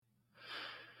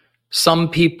Some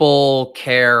people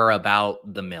care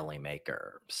about the Millie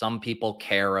Maker. Some people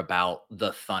care about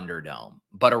the Thunderdome.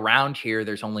 But around here,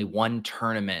 there's only one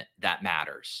tournament that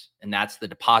matters, and that's the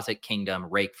Deposit Kingdom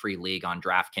Rake-Free League on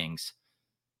DraftKings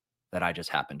that I just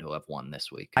happen to have won this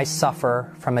week. I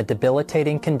suffer from a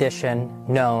debilitating condition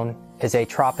known as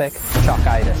atropic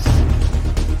chalkitis.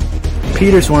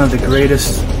 Peter's one of the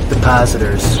greatest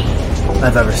depositors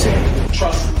I've ever seen.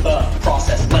 Trust the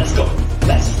process. Let's go.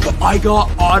 I got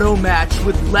auto matched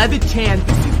with Levitan.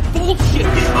 This is bullshit.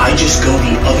 If I just go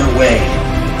the other way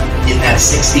in that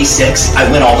 66,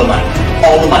 I win all the money.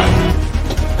 All the money.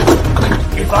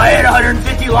 If I had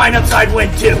 150 lineups, I'd win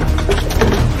too.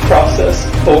 Process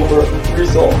over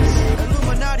results.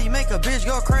 Illuminati make a bitch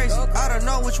go crazy. I don't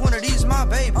know which one of these my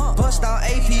baby. Bust down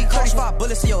AP, 35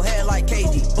 bullets in your head like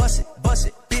KD. Bust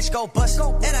it, bitch go bust it.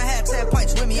 And I had 10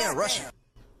 pints with me in Russia.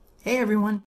 Hey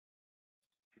everyone.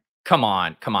 Come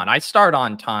on. I start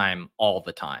on time all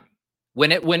the time.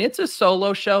 When it's a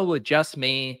solo show with just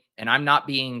me and I'm not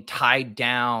being tied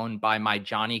down by my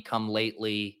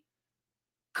Johnny-come-lately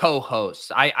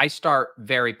co-hosts, I start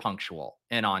very punctual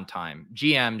and on time.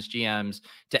 GMs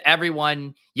to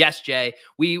everyone. Yes, Jay,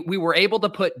 we were able to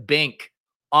put Bink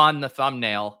on the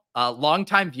thumbnail.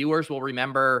 Longtime viewers will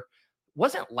remember,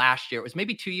 wasn't last year, it was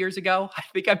maybe 2 years ago. I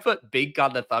think I put Bink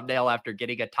on the thumbnail after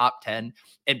getting a top 10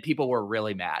 and people were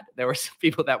really mad. There were some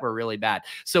people that were really mad.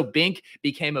 So Bink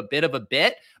became a bit of a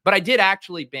bit, but I did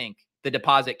actually Bink the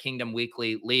Deposit Kingdom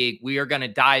Weekly League. We are going to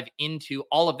dive into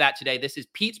all of that today. This is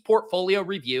Pete's Portfolio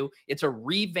Review. It's a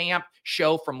revamped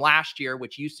show from last year,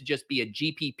 which used to just be a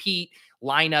GPP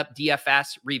lineup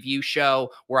DFS review show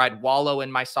where I'd wallow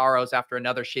in my sorrows after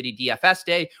another shitty DFS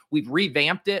day. We've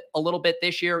revamped it a little bit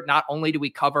this year. Not only do we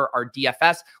cover our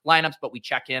DFS lineups, but we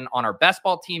check in on our best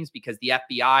ball teams because the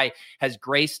FBI has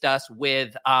graced us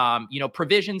with,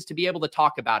 provisions to be able to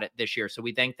talk about it this year. So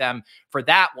we thank them for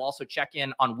that. We'll also check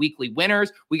in on weekly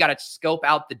winners. We got to scope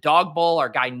out the dog bowl. Our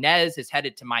guy Nez is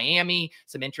headed to Miami.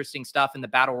 Some interesting stuff in the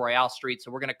Battle Royale street. So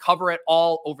we're going to cover it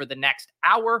all over the next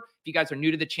hour. If you guys are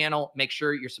new to the channel, make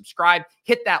sure you're subscribed,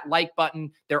 hit that like button.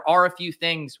 There are a few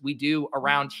things we do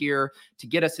around here to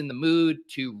get us in the mood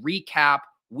to recap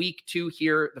week 2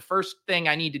 here. The first thing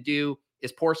I need to do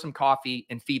is pour some coffee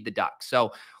and feed the ducks.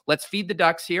 So let's feed the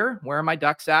ducks here. Where are my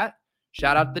ducks at?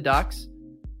 Shout out to the ducks.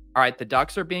 All right, the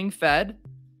ducks are being fed.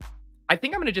 I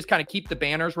think I'm going to just kind of keep the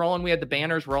banners rolling. We had the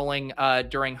banners rolling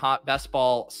during Hot Best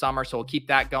Ball Summer, so we'll keep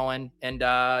that going. And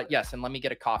yes, and let me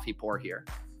get a coffee pour here.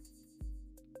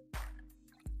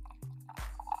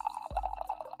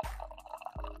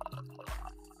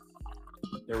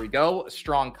 There we go.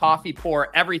 Strong coffee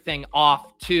pour. Everything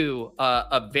off to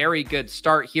a very good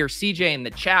start here. CJ in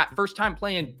the chat. First time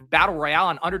playing Battle Royale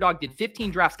on Underdog. Did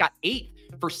 15 drafts. Got 8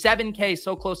 for 7K.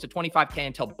 So close to 25K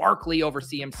until Barkley over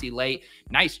CMC late.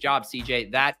 Nice job,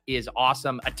 CJ. That is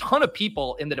awesome. A ton of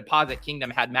people in the Deposit Kingdom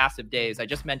had massive days. I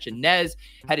just mentioned Nez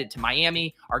headed to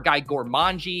Miami. Our guy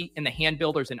Gormanji in the Hand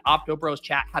Builders and Opto Bros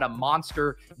chat had a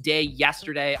monster day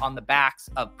yesterday on the backs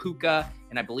of Puka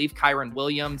and I believe Kyron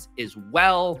Williams as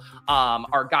well.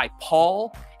 Our guy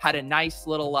Paul had a nice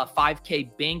little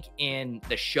 5K Bink in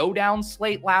the showdown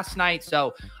slate last night.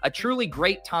 So a truly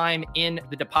great time in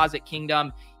the Deposit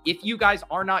Kingdom. If you guys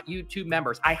are not YouTube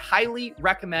members, I highly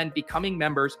recommend becoming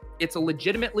members. It's a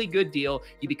legitimately good deal.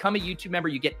 You become a YouTube member,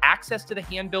 you get access to the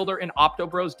Hand Builder and Opto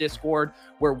Bros Discord,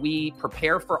 where we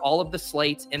prepare for all of the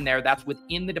slates in there. That's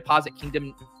within the Deposit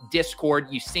Kingdom Discord.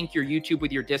 You sync your YouTube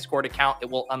with your Discord account. It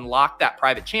will unlock that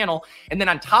private channel. And then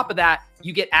on top of that,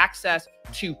 you get access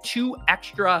to 2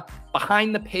 extra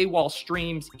behind the paywall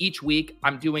streams each week.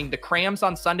 I'm doing the crams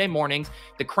on Sunday mornings.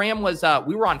 The cram was,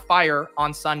 we were on fire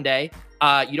on Sunday.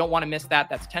 You don't want to miss that.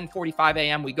 That's 10:45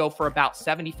 a.m. We go for about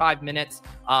 75 minutes,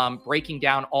 breaking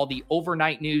down all the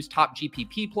overnight news, top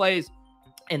GPP plays,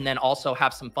 and then also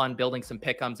have some fun building some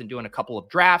pick'ems and doing a couple of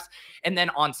drafts. And then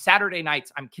on Saturday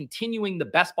nights, I'm continuing the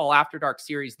Best Ball After Dark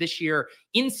series this year.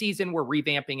 In season, we're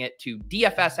revamping it to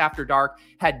DFS After Dark.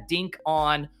 Had Dink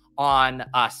on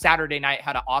Saturday night,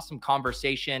 had an awesome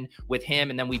conversation with him.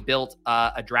 And then we built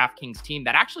a DraftKings team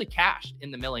that actually cashed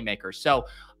in the Millie Maker. So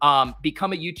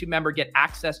become a YouTube member, get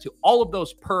access to all of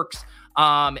those perks.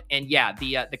 And yeah,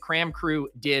 the Cram crew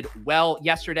did well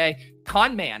yesterday.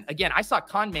 Conman, again, I saw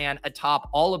Conman atop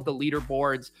all of the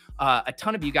leaderboards. A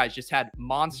ton of you guys just had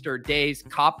monster days.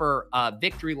 Copper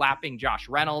victory lapping Josh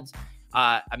Reynolds.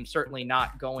 I'm certainly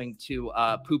not going to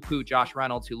poo-poo Josh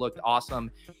Reynolds, who looked awesome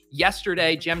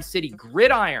yesterday. Gem City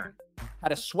Gridiron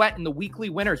had a sweat in the weekly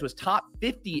winners, was top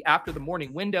 50 after the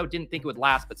morning window. Didn't think it would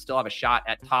last, but still have a shot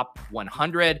at top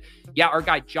 100. Yeah, our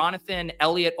guy Jonathan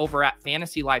Elliott over at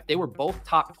Fantasy Life, they were both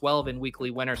top 12 in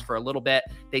weekly winners for a little bit.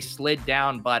 They slid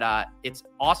down, but it's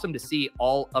awesome to see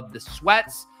all of the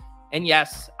sweats. And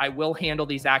yes, I will handle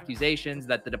these accusations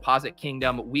that the Deposit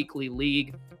Kingdom Weekly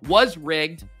League was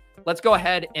rigged. Let's go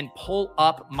ahead and pull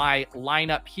up my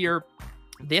lineup here.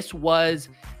 This was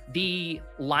the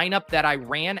lineup that I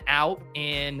ran out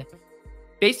in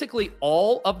basically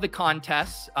all of the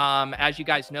contests. As you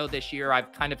guys know, this year,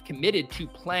 I've kind of committed to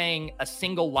playing a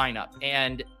single lineup,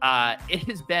 and it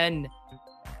has been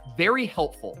very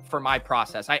helpful for my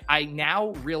process. I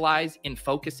now realize in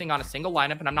focusing on a single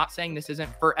lineup, and I'm not saying this isn't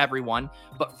for everyone,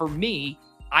 but for me,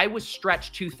 I was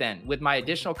stretched too thin with my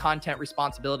additional content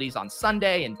responsibilities on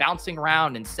Sunday and bouncing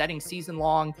around and setting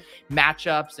season-long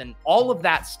matchups and all of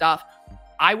that stuff.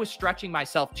 I was stretching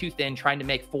myself too thin trying to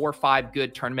make 4 or 5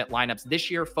 good tournament lineups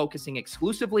this year, focusing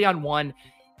exclusively on one.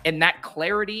 And that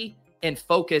clarity and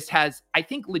focus has, I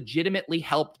think, legitimately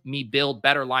helped me build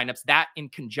better lineups. That in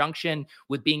conjunction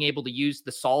with being able to use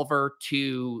the solver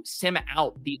to sim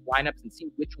out these lineups and see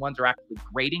which ones are actually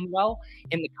grading well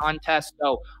in the contest.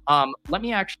 So let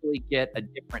me actually get a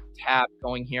different tab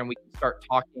going here and we can start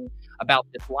talking about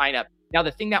this lineup. Now,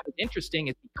 the thing that was interesting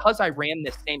is because I ran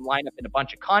this same lineup in a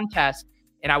bunch of contests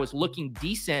and I was looking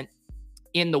decent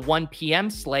in the 1 p.m.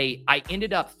 slate, I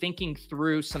ended up thinking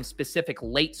through some specific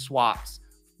late swaps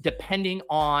depending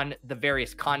on the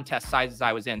various contest sizes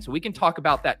I was in. So we can talk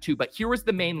about that too. But here was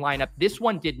the main lineup. This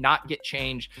one did not get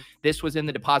changed. This was in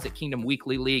the Deposit Kingdom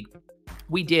Weekly League.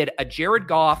 We did a Jared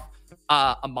Goff,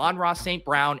 Amon-Ra St.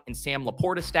 Brown, and Sam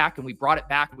Laporta stack, and we brought it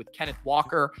back with Kenneth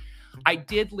Walker. I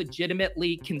did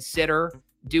legitimately consider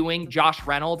doing Josh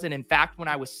Reynolds. And in fact, when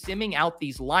I was simming out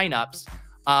these lineups,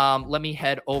 let me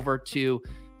head over to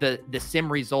the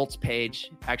sim results page.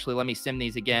 Actually, let me sim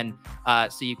these again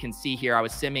so you can see here. I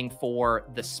was simming for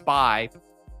the Spy.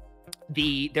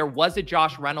 There was a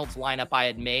Josh Reynolds lineup I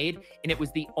had made, and it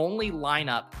was the only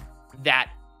lineup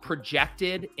that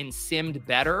projected and simmed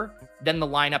better than the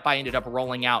lineup I ended up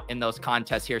rolling out in those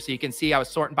contests here. So you can see I was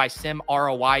sorting by sim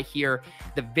ROI here.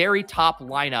 The very top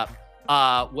lineup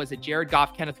was a Jared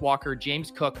Goff, Kenneth Walker,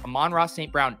 James Cook, Amon-Ra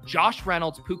St. Brown, Josh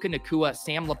Reynolds, Puka Nacua,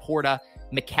 Sam Laporta,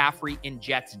 McCaffrey, and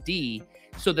Jets D.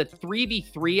 So the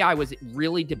 3v3 I was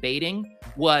really debating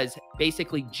was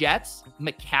basically Jets,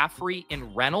 McCaffrey,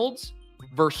 and Reynolds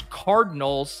versus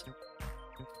Cardinals,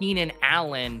 Keenan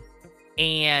Allen,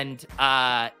 and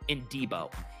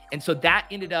Debo. And so that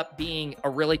ended up being a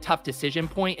really tough decision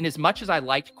point. And as much as I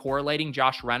liked correlating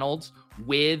Josh Reynolds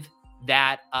with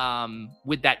that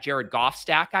Jared Goff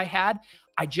stack I had,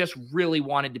 I just really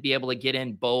wanted to be able to get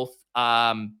in both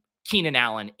Keenan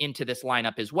Allen into this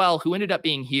lineup as well, who ended up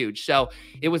being huge. So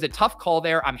it was a tough call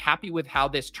there. I'm happy with how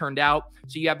this turned out.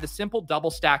 So you have the simple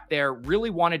double stack there. Really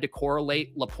wanted to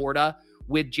correlate Laporta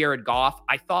with Jared Goff.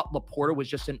 I thought Laporta was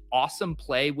just an awesome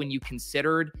play when you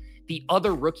considered the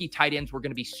other rookie tight ends were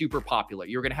going to be super popular.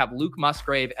 You're going to have Luke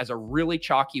Musgrave as a really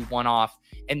chalky one-off,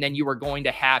 and then you were going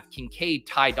to have Kincaid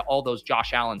tied to all those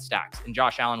Josh Allen stacks. And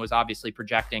Josh Allen was obviously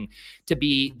projecting to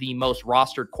be the most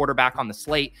rostered quarterback on the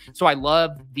slate. So I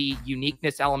love the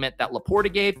uniqueness element that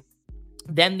Laporta gave.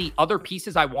 Then the other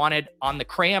pieces I wanted on the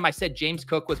cram, I said James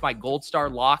Cook was my gold star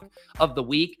lock of the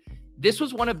week. This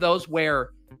was one of those where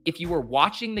if you were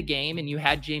watching the game and you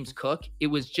had James Cook, it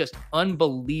was just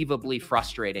unbelievably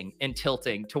frustrating and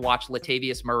tilting to watch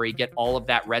Latavius Murray get all of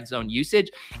that red zone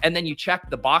usage. And then you check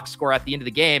the box score at the end of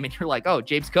the game and you're like, oh,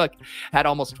 James Cook had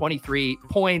almost 23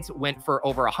 points, went for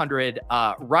over 100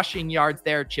 rushing yards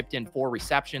there, chipped in 4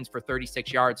 receptions for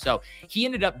 36 yards. So he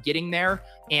ended up getting there.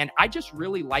 And I just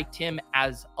really liked him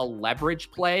as a leverage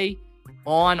play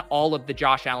on all of the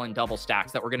Josh Allen double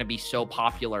stacks that were going to be so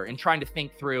popular, and trying to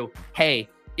think through, hey,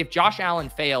 if Josh Allen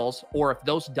fails or if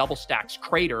those double stacks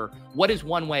crater, what is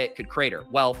one way it could crater?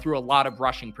 Well, through a lot of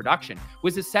rushing production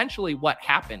was essentially what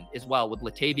happened as well, with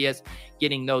Latavius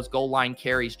getting those goal line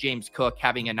carries, James Cook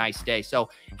having a nice day. So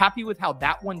happy with how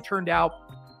that one turned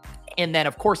out. And then,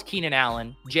 of course, Keenan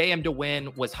Allen. JM to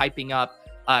Win was hyping up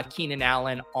Keenan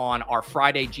Allen on our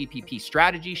Friday GPP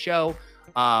strategy show.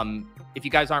 If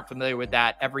you guys aren't familiar with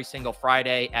that, every single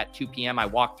Friday at 2 p.m., I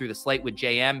walk through the slate with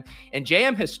JM. And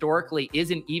JM historically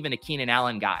isn't even a Keenan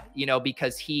Allen guy,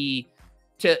 because he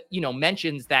to,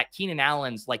 mentions that Keenan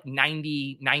Allen's like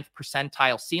 99th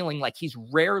percentile ceiling, like he's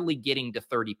rarely getting to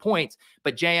 30 points.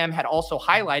 But JM had also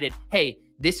highlighted, hey,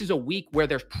 this is a week where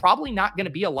there's probably not going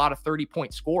to be a lot of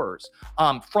 30-point scorers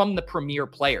from the premier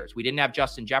players. We didn't have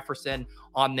Justin Jefferson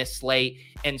on this slate.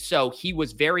 And so he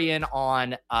was very in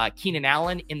on Keenan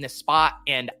Allen in this spot.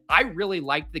 And I really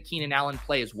liked the Keenan Allen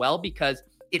play as well, because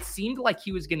it seemed like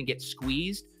he was going to get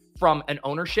squeezed from an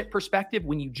ownership perspective.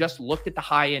 When you just looked at the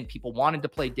high end, people wanted to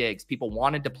play Diggs. People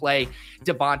wanted to play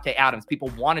Devontae Adams. People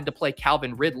wanted to play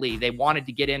Calvin Ridley. They wanted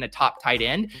to get in a top tight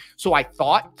end. So I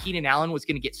thought Keenan Allen was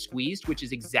going to get squeezed, which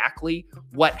is exactly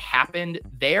what happened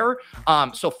there.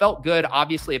 So felt good,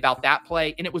 obviously, about that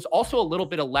play. And it was also a little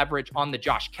bit of leverage on the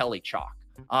Josh Kelly chalk.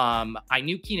 I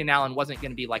knew Keenan Allen wasn't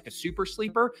going to be like a super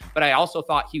sleeper, but I also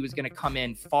thought he was going to come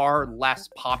in far less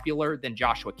popular than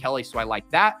Joshua Kelly. So I like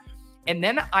that. And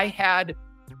then I had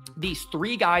these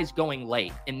 3 guys going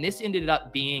late, and this ended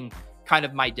up being kind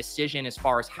of my decision as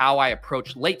far as how I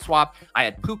approached late swap. I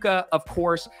had Puka, of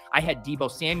course, I had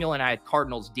Deebo Samuel, and I had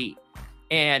Cardinals D.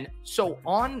 And so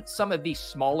on some of these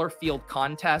smaller field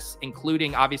contests,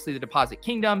 including obviously the Deposit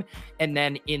Kingdom, and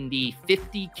then in the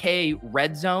 50K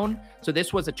red zone. So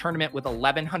this was a tournament with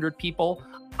 1,100 people.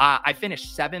 I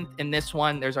finished 7th in this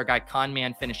one. There's our guy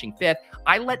Conman finishing 5th.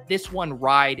 I let this one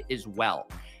ride as well.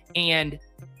 And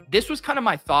this was kind of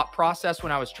my thought process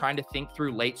when I was trying to think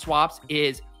through late swaps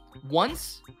is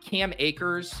once Cam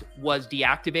Akers was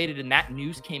deactivated and that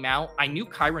news came out, I knew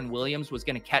Kyron Williams was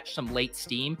going to catch some late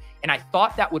steam. And I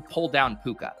thought that would pull down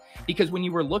Puka, because when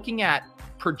you were looking at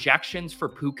projections for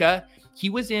Puka, he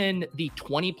was in the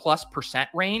 20+%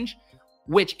 range,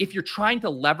 which if you're trying to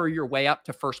lever your way up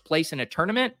to first place in a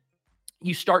tournament,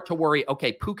 you start to worry,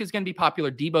 okay, Puka's going to be popular,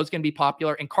 Deebo's going to be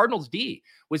popular, and Cardinals D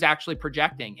was actually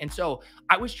projecting. And so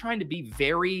I was trying to be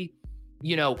very,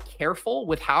 careful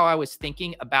with how I was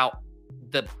thinking about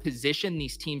the position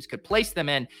these teams could place them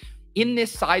in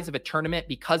this size of a tournament.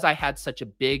 Because I had such a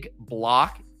big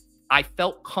block, I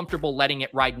felt comfortable letting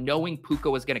it ride, knowing Puka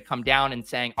was going to come down and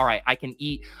saying, all right, I can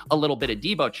eat a little bit of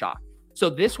Deebo chalk. So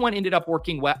this one ended up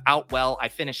working out well. I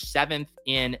finished 7th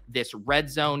in this red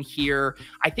zone here.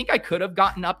 I think I could have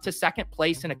gotten up to 2nd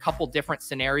place in a couple different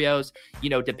scenarios,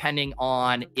 depending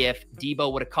on if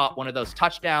Deebo would have caught one of those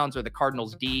touchdowns or the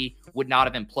Cardinals D would not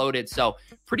have imploded. So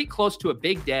pretty close to a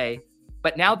big day.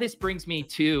 But now this brings me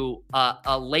to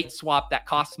a late swap that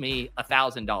cost me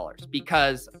 $1,000,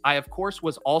 because I, of course,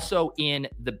 was also in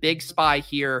the big SPY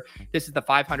here. This is the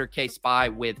 500K SPY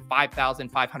with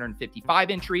 5,555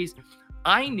 entries.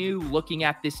 I knew looking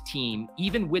at this team,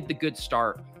 even with the good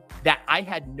start, that I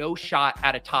had no shot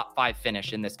at a top 5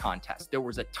 finish in this contest. There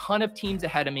was a ton of teams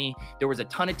ahead of me. There was a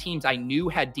ton of teams I knew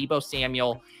had Deebo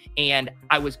Samuel, and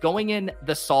I was going in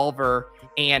the solver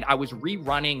and I was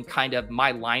rerunning kind of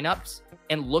my lineups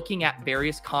and looking at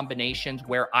various combinations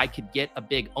where I could get a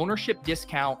big ownership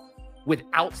discount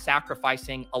without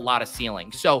sacrificing a lot of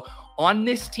ceiling. So on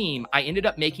this team, I ended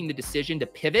up making the decision to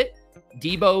pivot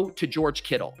Deebo to George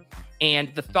Kittle.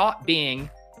 And the thought being,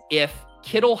 if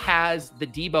Kittle has the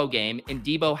Deebo game and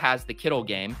Deebo has the Kittle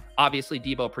game, obviously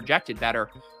Deebo projected better,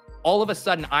 all of a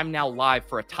sudden I'm now live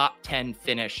for a top 10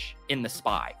 finish in the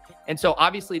SPY. And so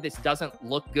obviously this doesn't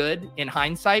look good in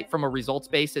hindsight from a results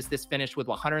basis. This finished with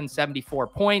 174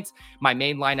 points. My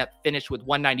main lineup finished with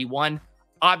 191.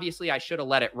 Obviously, I should have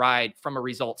let it ride from a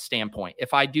results standpoint.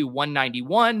 If I do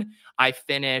 191, I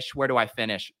finish, where do I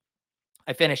finish?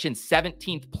 I finish in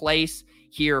 17th place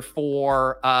here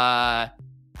for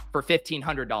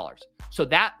 $1,500. So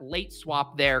that late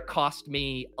swap there cost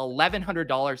me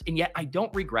 $1,100, and yet I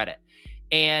don't regret it.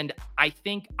 And I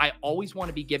think I always want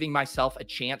to be giving myself a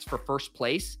chance for first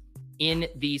place in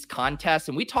these contests.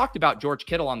 And we talked about George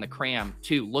Kittle on the cram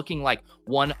too, looking like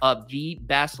one of the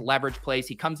best leverage plays.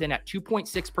 He comes in at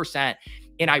 2.6%.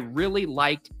 And I really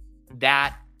liked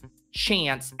that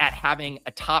chance at having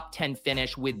a top 10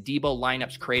 finish with Deebo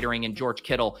lineups cratering and George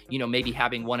Kittle, maybe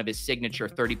having one of his signature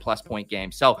 30+ point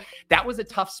games. So that was a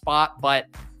tough spot, but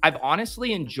I've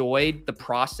honestly enjoyed the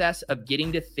process of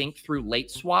getting to think through late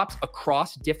swaps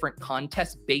across different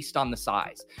contests based on the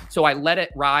size. So I let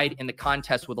it ride in the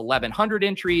contest with 1,100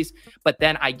 entries, but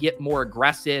then I get more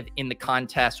aggressive in the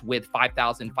contest with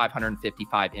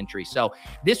 5,555 entries. So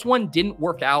this one didn't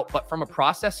work out, but from a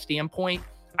process standpoint,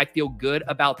 I feel good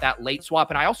about that late swap.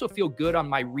 And I also feel good on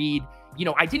my read.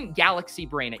 I didn't galaxy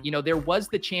brain it. There was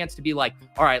the chance to be like,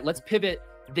 all right, let's pivot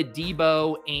the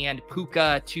Deebo and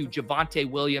Puka to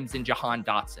Javonte Williams and Jahan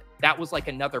Dotson. That was like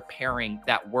another pairing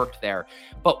that worked there.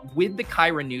 But with the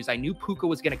Kyron news, I knew Puka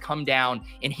was going to come down,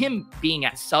 and him being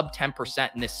at sub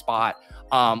 10% in this spot,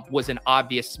 was an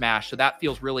obvious smash. So that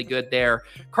feels really good there.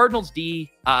 Cardinals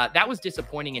D, that was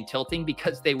disappointing in tilting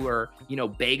because they were,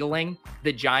 bageling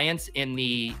the Giants in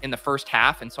the first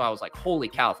half. And so I was like, holy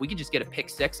cow, if we could just get a pick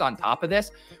 6 on top of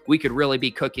this, we could really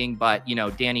be cooking. But,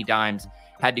 Danny Dimes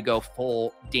had to go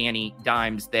full Danny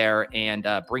Dimes there and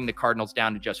bring the Cardinals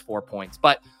down to just 4 points.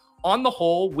 But on the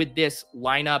whole, with this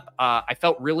lineup, I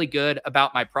felt really good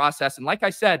about my process. And like I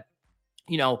said,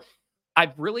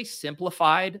 I've really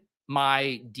simplified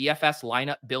my DFS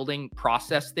lineup building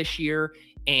process this year,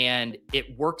 and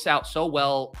it works out so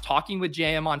well. Talking with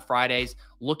JM on Fridays,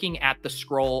 looking at the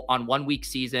scroll on 1 week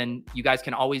season, you guys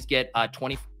can always get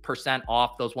 20%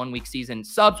 off those 1 week season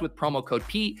subs with promo code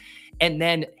Pete, and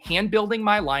then hand building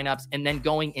my lineups and then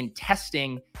going and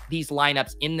testing these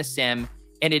lineups in the sim.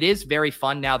 And it is very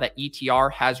fun now that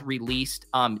ETR has released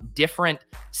different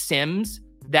sims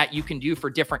that you can do for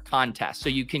different contests. So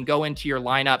you can go into your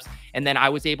lineups, and then I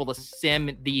was able to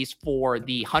sim these for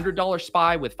the $100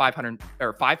 spy with 500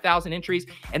 or 5,000 entries.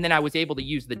 And then I was able to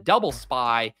use the double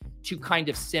spy to kind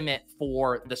of sim it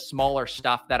for the smaller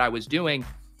stuff that I was doing.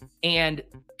 And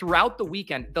throughout the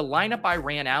weekend, the lineup I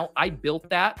ran out, I built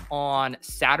that on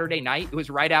Saturday night. It was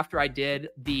right after I did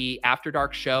the After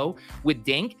Dark show with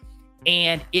Bink.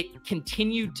 And it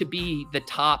continued to be the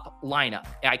top lineup.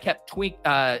 I kept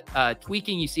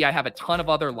tweaking. You see, I have a ton of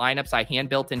other lineups I hand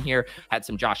built in here. Had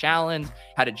some Josh Allen,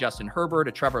 had a Justin Herbert,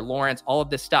 a Trevor Lawrence, all of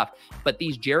this stuff. But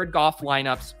these Jared Goff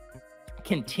lineups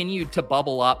continued to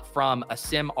bubble up from a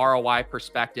sim ROI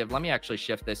perspective. Let me actually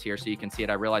shift this here so you can see it.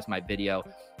 I realize my video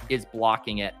is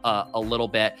blocking it a little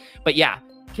bit. But yeah,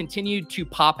 continued to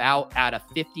pop out at a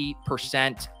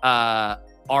 50%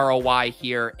 ROI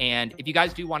here. And if you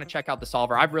guys do want to check out the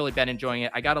solver, I've really been enjoying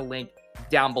it. I got a link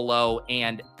down below,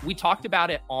 and we talked about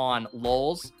it on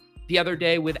Lulz the other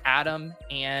day with Adam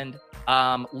and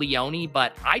Leone,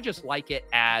 but I just like it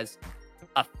as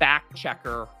a fact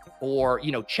checker, or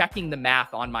checking the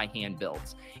math on my hand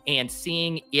builds and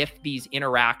seeing if these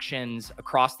interactions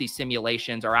across these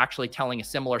simulations are actually telling a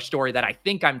similar story that I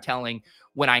think I'm telling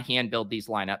when I hand build these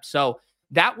lineups. So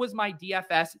that was my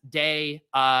DFS day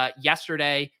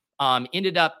yesterday.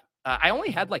 Ended up, I only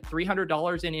had like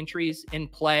 $300 in entries in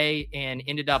play and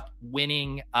ended up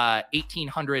winning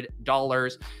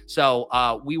 $1,800.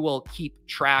 So we will keep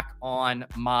track on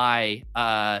my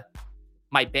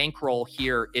my bankroll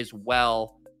here as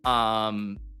well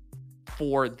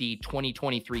for the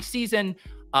 2023 season.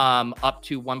 Up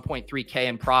to 1.3K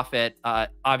in profit.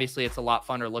 Obviously, it's a lot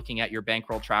funner looking at your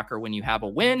bankroll tracker when you have a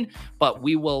win, but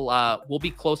we'll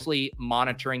be closely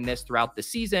monitoring this throughout the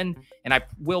season, and I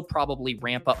will probably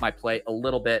ramp up my play a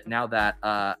little bit now that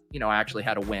I actually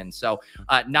had a win. So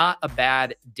not a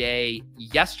bad day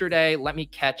yesterday. Let me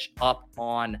catch up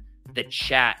on the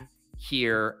chat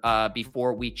here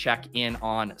before we check in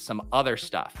on some other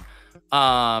stuff.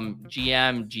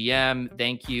 GM,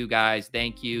 thank you guys.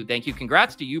 Thank you.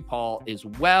 Congrats to you, Paul, as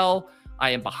well.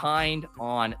 I am behind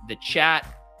on the chat.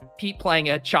 Pete playing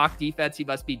a chalk defense. He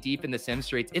must be deep in the sim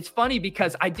streets. It's funny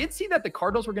because I did see that the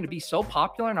Cardinals were going to be so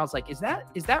popular, and I was like, is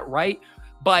that right?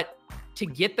 But to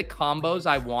get the combos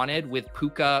I wanted with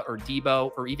Puka or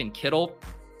Debo or even Kittle,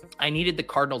 I needed the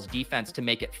Cardinals defense to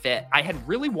make it fit. I had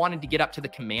really wanted to get up to the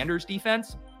Commanders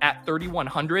defense at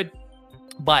 3,100,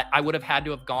 but I would have had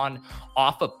to have gone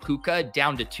off of Puka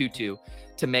down to Tutu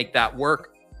to make that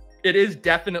work. It is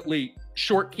definitely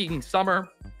short keying summer.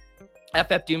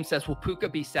 FF Doom says, will Puka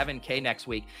be 7K next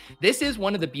week? This is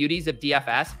one of the beauties of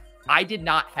DFS. I did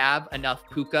not have enough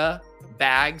Puka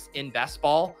bags in best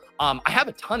ball. I have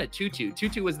a ton of Tutu.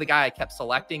 Tutu was the guy I kept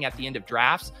selecting at the end of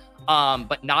drafts,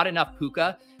 but not enough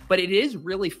Puka. But it is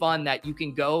really fun that you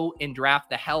can go and draft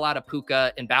the hell out of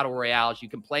Puka in battle royales. You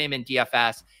can play him in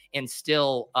DFS and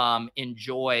still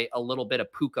enjoy a little bit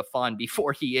of Puka fun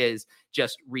before he is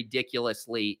just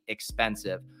ridiculously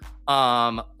expensive.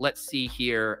 Let's see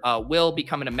here. Will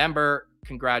becoming a member.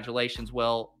 Congratulations,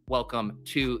 Will. Welcome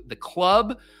to the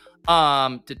club.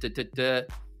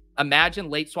 Imagine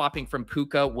late swapping from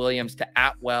Puka Williams to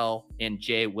Atwell and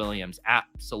Jay Williams.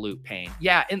 Absolute pain.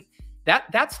 Yeah, and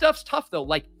that stuff's tough though.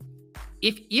 Like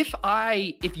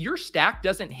if your stack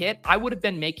doesn't hit, I would have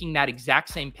been making that exact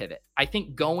same pivot. I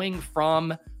think going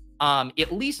from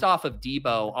at least off of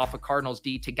Debo, off of Cardinals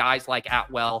D, to guys like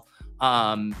Atwell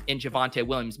and Javonte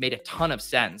Williams made a ton of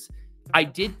sense. I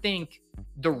did think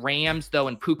the Rams, though,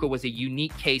 and Puka was a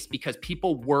unique case because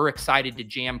people were excited to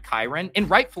jam Kyren, and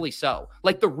rightfully so.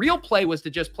 Like, the real play was to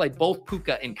just play both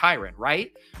Puka and Kyren,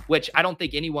 right? Which I don't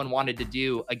think anyone wanted to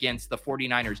do against the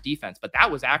 49ers defense, but that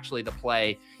was actually the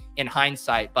play in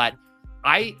hindsight. But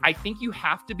I think you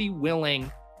have to be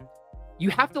willing. you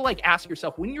have to like ask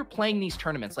yourself when you're playing these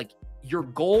tournaments, like your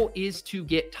goal is to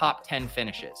get top 10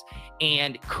 finishes.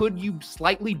 And could you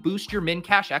slightly boost your min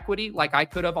cash equity like I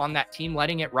could have on that team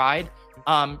letting it ride?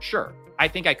 Sure. I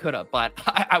think I could have, but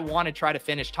I want to try to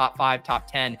finish top 5, top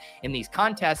 10 in these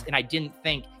contests. And I didn't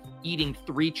think eating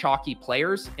 3 chalky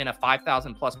players in a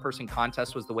 5,000 plus person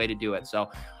contest was the way to do it. So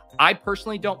I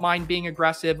personally don't mind being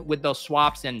aggressive with those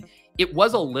swaps. And it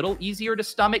was a little easier to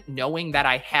stomach knowing that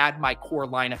I had my core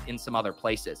lineup in some other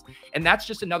places. And that's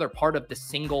just another part of the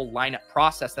single lineup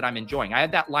process that I'm enjoying. I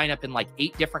had that lineup in like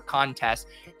 8 different contests.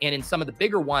 And in some of the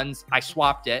bigger ones, I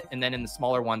swapped it. And then in the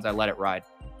smaller ones, I let it ride.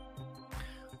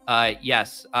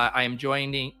 Yes, I am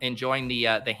enjoying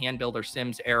the hand builder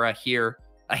sims era here.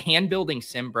 A hand building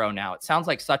sim bro now. It sounds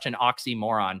like such an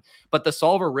oxymoron, but the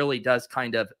solver really does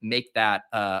kind of make that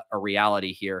a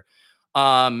reality here.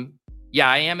 Yeah,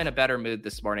 I am in a better mood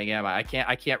this morning, am I?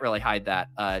 I can't really hide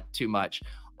that too much.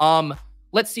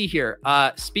 Let's see here.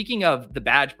 Speaking of the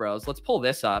badge bros, let's pull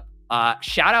this up.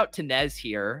 Shout out to Nez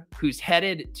here, who's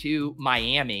headed to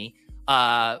Miami.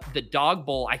 The Dog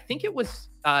Bowl, I think it was,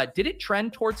 did it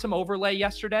trend towards some overlay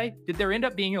yesterday? Did there end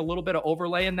up being a little bit of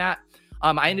overlay in that?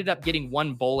 I ended up getting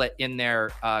 1 bullet in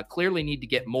there. Clearly need to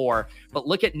get more. But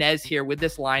look at Nez here with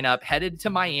this lineup, headed to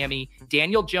Miami.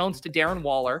 Daniel Jones to Darren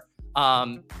Waller.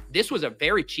 This was a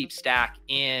very cheap stack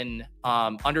in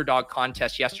underdog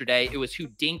contest yesterday. It was who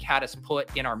Dink had us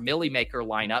put in our Millie Maker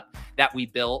lineup that we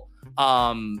built.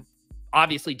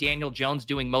 Obviously, Daniel Jones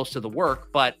doing most of the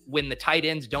work, but when the tight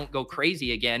ends don't go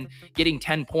crazy again, getting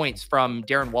 10 points from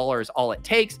Darren Waller is all it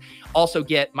takes. Also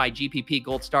get my GPP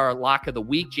Gold Star Lock of the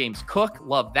Week, James Cook.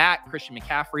 Love that. Christian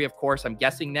McCaffrey, of course. I'm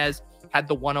guessing Nez had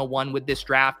the 101 with this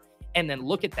draft. And then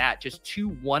look at that. Just 2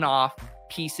 one-off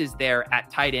pieces there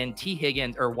at tight end, T.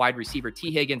 Higgins, or wide receiver,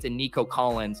 T. Higgins and Nico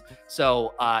Collins.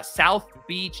 So South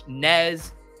Beach,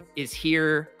 Nez is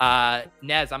here.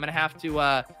 Nez, I'm going to have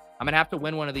to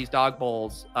win one of these dog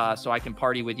bowls so I can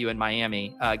party with you in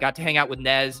Miami. Got to hang out with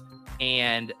Nez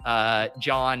and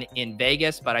John in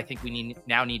Vegas, but I think we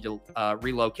now need to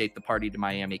relocate the party to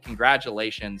Miami.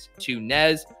 Congratulations to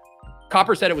Nez.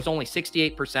 Copper said it was only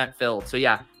 68% filled. So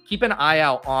yeah, keep an eye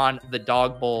out on the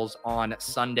dog bowls on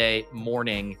Sunday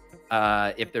morning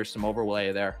if there's some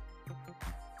overlay there.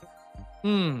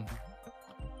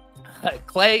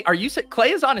 Clay,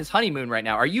 Clay is on his honeymoon right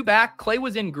now. Are you back? Clay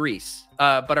was in Greece,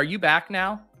 but are you back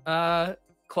now?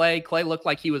 Clay looked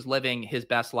like he was living his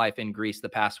best life in Greece the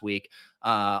past week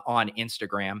on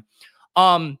Instagram.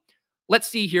 Let's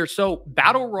see here. So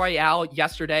Battle Royale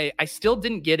yesterday, I still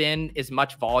didn't get in as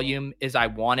much volume as I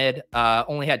wanted.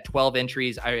 Only had 12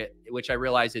 entries, which I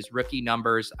realize is rookie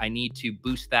numbers. I need to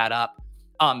boost that up.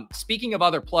 Speaking of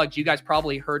other plugs, you guys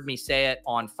probably heard me say it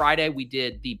on Friday. We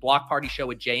did the Block Party show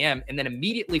with JM, and then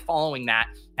immediately following that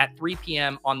at 3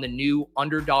 p.m. on the new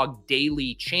Underdog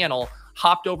Daily channel,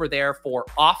 hopped over there for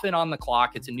Often on the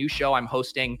Clock. It's a new show I'm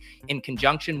hosting in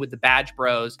conjunction with the Badge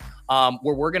Bros,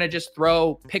 where we're going to just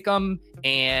throw Pick'em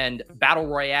and Battle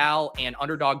Royale and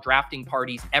Underdog drafting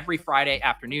parties every Friday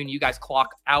afternoon. You guys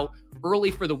clock out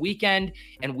early for the weekend,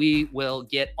 and we will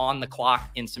get on the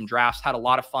clock in some drafts. Had a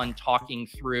lot of fun talking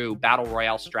through Battle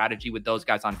Royale strategy with those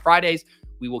guys on Fridays.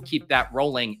 We will keep that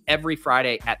rolling every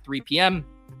Friday at 3 p.m.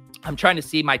 I'm trying to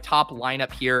see my top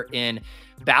lineup here in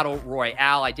Battle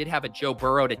Royale. I did have a Joe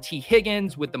Burrow to T.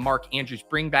 Higgins with the Mark Andrews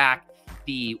bringback,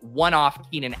 the one-off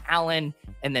Keenan Allen,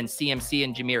 and then CMC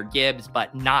and Jahmyr Gibbs,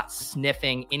 but not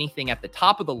sniffing anything at the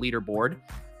top of the leaderboard.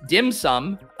 Dim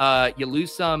sum, you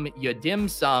lose some, you dim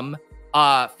sum,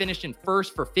 finished in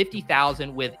first for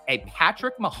 50,000 with a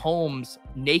Patrick Mahomes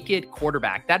naked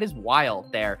quarterback. That is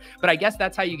wild there, but I guess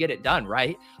that's how you get it done,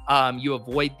 right? You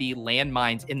avoid the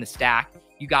landmines in the stack.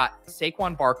 You got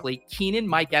Saquon Barkley, Keenan,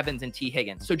 Mike Evans, and T.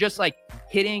 Higgins. So just like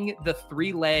hitting the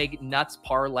 3-leg nuts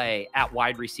parlay at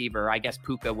wide receiver. I guess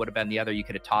Puka would have been the other you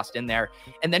could have tossed in there.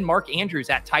 And then Mark Andrews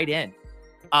at tight end.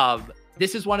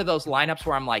 This is one of those lineups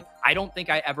where I'm like, I don't think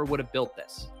I ever would have built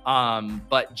this.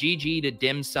 But GG to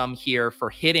dim sum here for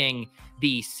hitting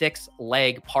the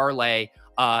 6-leg parlay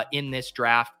in this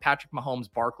draft. Patrick Mahomes,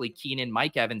 Barkley, Keenan,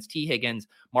 Mike Evans, T. Higgins,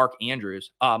 Mark Andrews.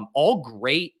 All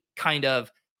great kind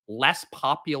of less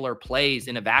popular plays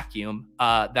in a vacuum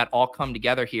that all come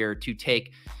together here to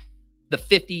take the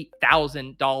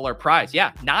 $50,000 prize.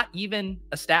 Yeah, not even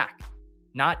a stack.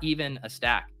 Not even a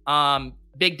stack.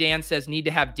 Big Dan says, need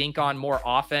to have Dink on more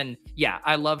often. Yeah,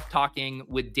 I love talking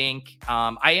with Dink.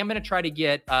 I am going to try to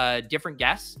get different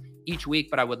guests each week,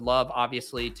 but I would love,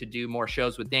 obviously, to do more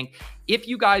shows with Dink. If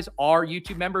you guys are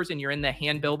YouTube members and you're in the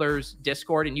Hand Builders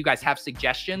Discord and you guys have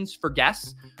suggestions for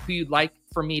guests who you'd like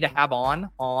for me to have on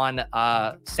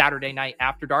Saturday night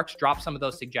after darks. Drop some of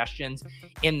those suggestions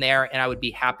in there, and I would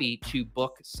be happy to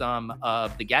book some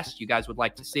of the guests you guys would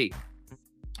like to see.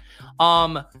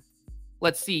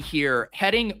 Let's see here.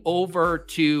 Heading over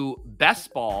to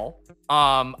Best Ball.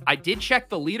 I did check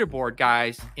the leaderboard,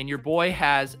 guys, and your boy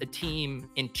has a team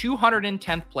in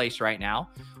 210th place right now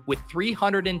with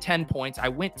 310 points. I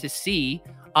went to see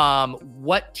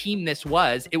what team this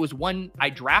was. It was one I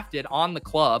drafted on the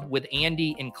club with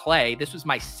Andy and Clay. This was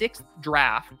my 6th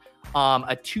draft,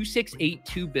 a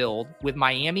 2682 build with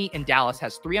Miami and Dallas,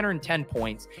 has 310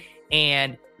 points,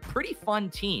 and pretty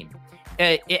fun team.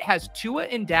 It has Tua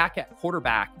and Dak at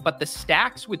quarterback, but the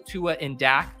stacks with Tua and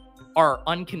Dak are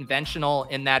unconventional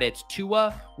in that it's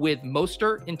Tua with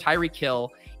Mostert and Tyreek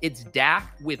Hill. It's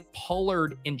Dak with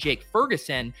Pollard and Jake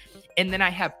Ferguson. And then I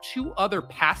have 2 other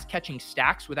pass catching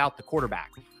stacks without the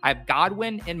quarterback. I have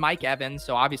Godwin and Mike Evans.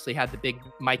 So obviously had the big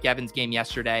Mike Evans game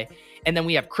yesterday. And then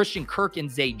we have Christian Kirk and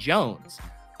Zay Jones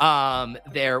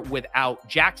there without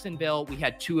Jacksonville. We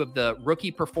had 2 of the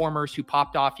rookie performers who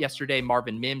popped off yesterday,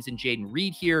 Marvin Mims and Jaden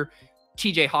Reed here.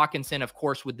 TJ Hawkinson, of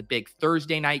course, with the big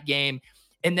Thursday night game.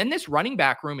 And then this running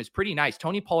back room is pretty nice.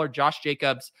 Tony Pollard, Josh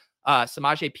Jacobs,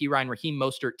 Samaje Perine, Raheem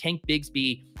Mostert, Tank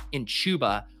Bigsby, and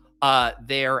Chuba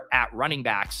there at running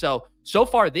back. So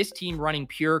far this team running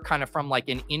pure kind of from like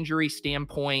an injury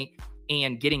standpoint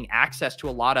and getting access to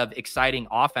a lot of exciting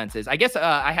offenses. I guess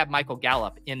I have Michael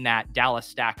Gallup in that Dallas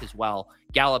stack as well.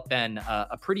 Gallup been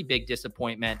a pretty big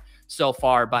disappointment so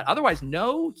far, but otherwise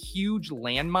no huge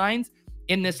landmines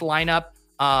in this lineup.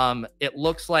 It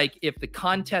looks like if the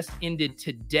contest ended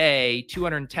today,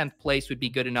 210th place would be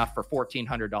good enough for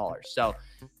 $1,400. So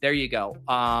there you go.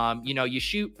 You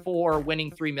shoot for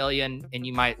winning 3 million and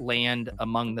you might land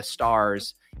among the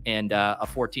stars and a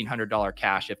 $1,400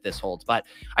 cash if this holds. But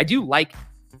I do like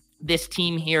this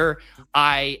team here.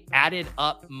 I added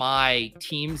up my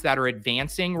teams that are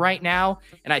advancing right now,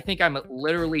 and I think I'm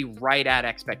literally right at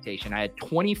expectation. I had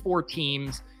 24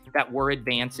 teams that were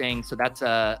advancing. So that's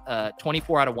a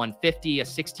 24 out of 150, a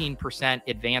 16%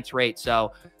 advance rate.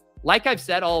 So like I've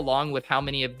said all along with how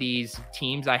many of these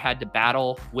teams I had to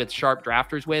battle with sharp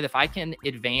drafters with, if I can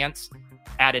advance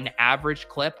at an average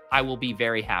clip, I will be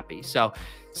very happy. So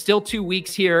still 2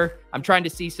 weeks here. I'm trying to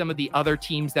see some of the other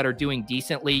teams that are doing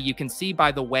decently. You can see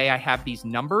by the way I have these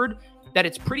numbered that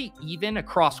it's pretty even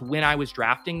across when I was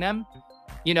drafting them.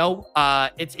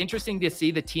 It's interesting to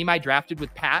see the team I drafted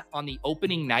with Pat on the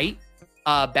opening night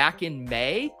back in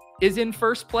May is in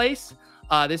first place.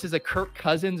 This is a Kirk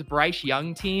Cousins, Bryce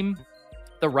Young team.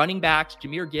 The running backs,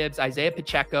 Jahmyr Gibbs, Isaiah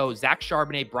Pacheco, Zach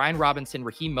Charbonnet, Brian Robinson,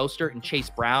 Raheem Mostert, and Chase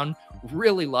Brown.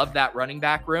 Really love that running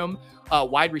back room.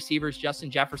 Wide receivers, Justin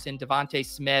Jefferson, Devontae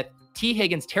Smith, T.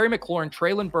 Higgins, Terry McLaurin,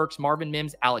 Treylon Burks, Marvin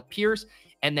Mims, Alec Pierce,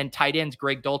 and then tight ends,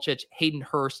 Greg Dulcich, Hayden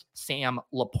Hurst, Sam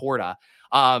Laporta.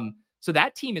 So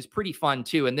that team is pretty fun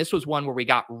too. And this was one where we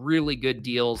got really good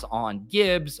deals on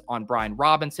Gibbs, on Brian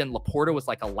Robinson. Laporta was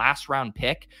like a last round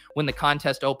pick when the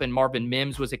contest opened. Marvin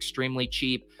Mims was extremely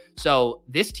cheap. So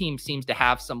this team seems to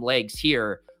have some legs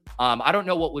here. I don't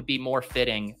know what would be more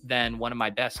fitting than one of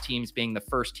my best teams being the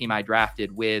first team I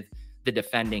drafted with the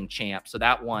defending champ. So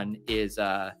that one is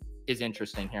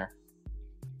interesting here.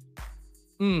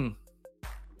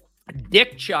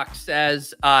 Dick Chuck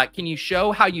says, can you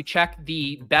show how you check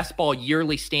the Best Ball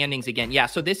yearly standings again? Yeah,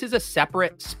 so this is a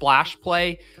separate splash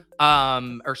play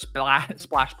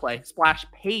splash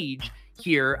page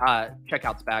here. Check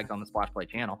out Spags on the Splash Play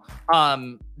channel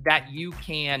that you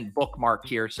can bookmark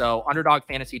here. So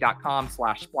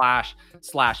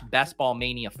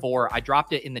underdogfantasy.com/splash/bestballmania4. I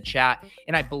dropped it in the chat.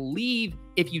 And I believe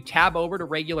if you tab over to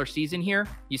regular season here,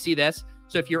 you see this.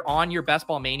 So if you're on your Best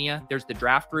Ball Mania, there's the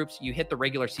draft groups. You hit the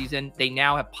regular season. They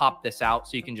now have popped this out,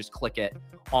 so you can just click it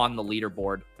on the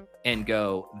leaderboard and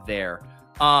go there.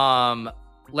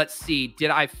 Let's see.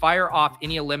 Did I fire off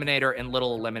any eliminator and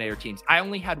little eliminator teams? I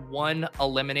only had one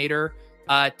eliminator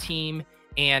team,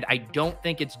 and I don't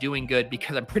think it's doing good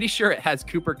because I'm pretty sure it has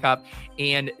Cooper Kupp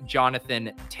and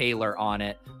Jonathan Taylor on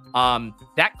it.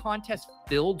 That contest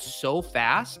filled so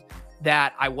fast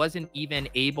that I wasn't even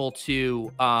able to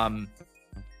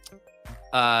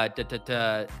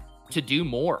do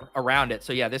more around it.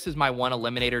 So yeah, this is my one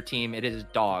eliminator team. It is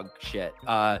dog shit.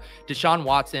 Deshaun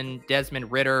Watson,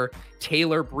 Desmond Ridder,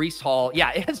 Taylor, Breece Hall.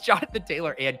 Yeah, it has Jonathan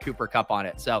Taylor and Cooper Kupp on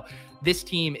it. So this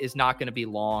team is not going to be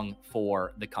long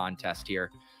for the contest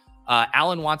here.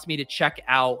 Alan wants me to check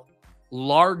out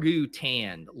Largu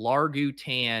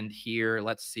tanned here.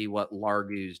 Let's see what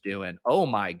Largu's doing. Oh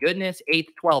my goodness. 8th,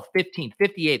 12th, 15th,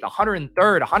 58th,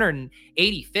 103rd,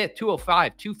 185th,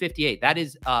 205, 258. That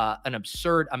is an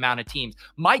absurd amount of teams.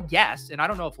 My guess, and I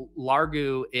don't know if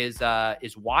Largu is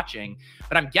watching,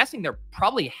 but I'm guessing they're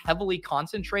probably heavily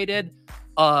concentrated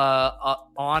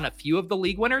on a few of the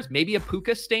league winners, maybe a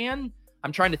Puka stan.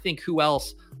 I'm trying to think who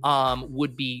else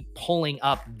would be pulling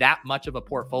up that much of a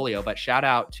portfolio, but shout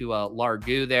out to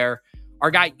Largu there.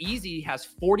 Our guy Easy has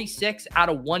 46 out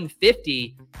of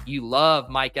 150. You love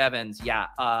Mike Evans. Yeah,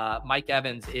 Mike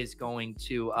Evans is going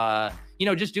to,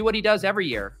 just do what he does every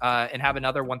year and have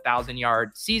another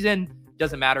 1,000-yard season.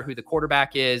 Doesn't matter who the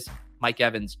quarterback is. Mike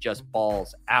Evans just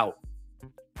balls out.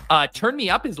 Turn Me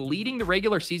Up is leading the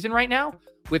regular season right now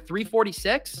with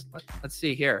 346. Let's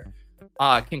see here.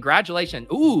 Congratulations.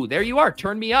 Ooh, there you are.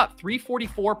 Turn Me Up,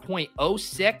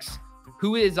 344.06.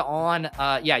 Who is on?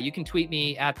 You can tweet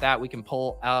me at that. We can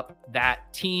pull up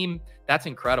that team. That's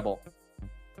incredible.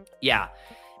 Yeah,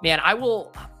 man,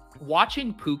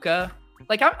 watching Puka,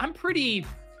 like I'm pretty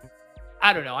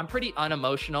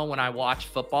unemotional when I watch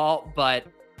football, but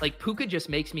like Puka just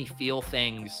makes me feel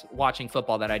things watching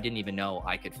football that I didn't even know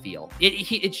I could feel.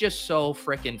 It's just so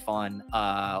freaking fun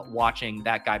watching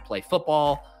that guy play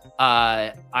football.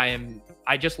 I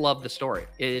just love the story.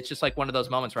 It's just like one of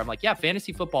those moments where I'm like, yeah,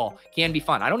 fantasy football can be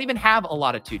fun. I don't even have a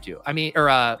lot of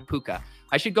Puka.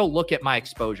 I should go look at my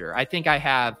exposure. I think I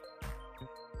have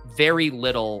very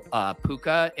little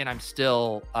Puka, and I'm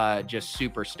still just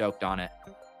super stoked on it.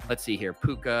 Let's see here.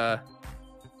 Puka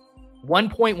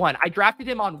 1.1. I drafted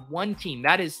him on one team.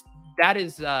 That's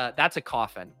a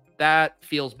coffin. That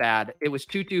feels bad. It was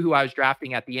Tutu who I was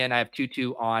drafting at the end. I have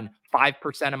Tutu on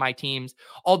 5% of my teams.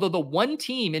 Although the one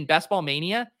team in Best Ball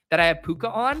Mania that I have Puka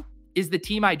on is the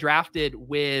team I drafted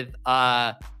with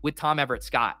Tom Everett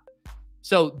Scott.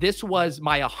 So this was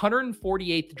my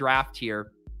 148th draft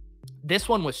here. This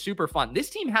one was super fun. This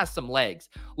team has some legs.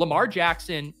 Lamar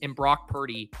Jackson and Brock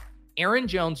Purdy, Aaron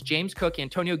Jones, James Cook,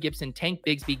 Antonio Gibson, Tank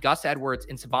Bigsby, Gus Edwards,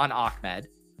 and Savon Ahmed.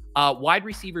 Wide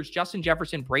receivers, Justin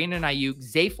Jefferson, Brandon Ayuk,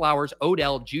 Zay Flowers,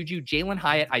 Odell, Juju, Jalen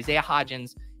Hyatt, Isaiah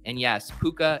Hodgins, and yes,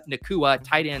 Puka Nacua.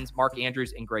 Tight ends, Mark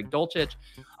Andrews and Greg Dulcich.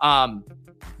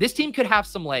 This team could have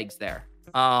some legs there.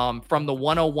 From the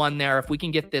 101 there, if we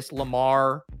can get this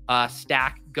Lamar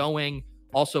stack going,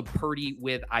 also Purdy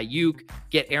with Ayuk,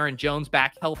 get Aaron Jones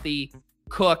back healthy,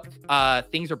 Cook,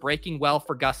 things are breaking well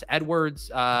for Gus Edwards.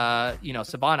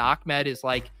 Savon Ahmed is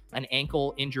like an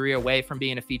ankle injury away from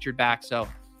being a featured back. So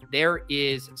there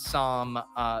is some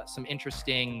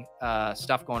interesting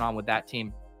stuff going on with that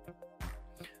team.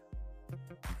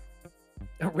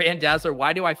 Rand Dazzler,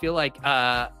 why do I feel like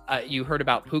you heard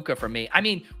about Puka from me? I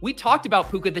mean, we talked about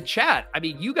Puka, the chat. I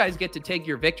mean, you guys get to take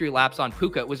your victory laps on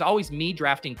Puka. It was always me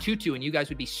drafting Tutu, and you guys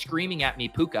would be screaming at me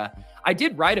Puka. I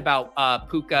did write about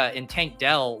Puka and Tank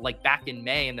Dell like back in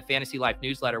May in the Fantasy Life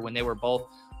newsletter when they were both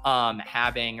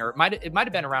having, or it might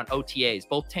have been around OTAs.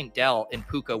 Both Tank Dell and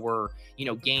Puka were,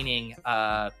 gaining,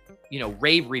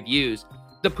 rave reviews.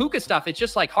 The Puka stuff, it's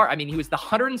just like hard. I mean, he was the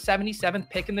 177th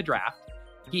pick in the draft.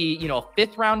 He, a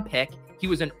 5th round pick. He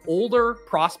was an older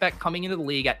prospect coming into the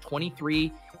league at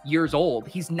 23 years old.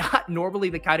 He's not normally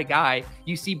the kind of guy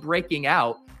you see breaking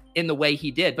out in the way he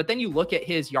did. But then you look at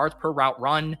his yards per route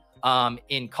run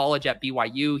in college at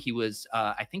BYU. He was,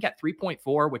 I think, at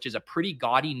 3.4, which is a pretty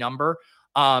gaudy number.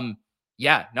 I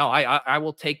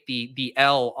will take the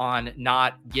L on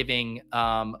not giving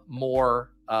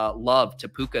more love to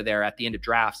Puka there at the end of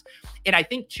drafts. And I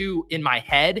think, too, in my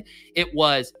head, it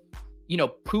was,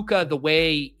 Puka, the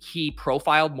way he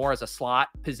profiled more as a slot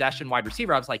possession wide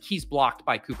receiver, I was like, he's blocked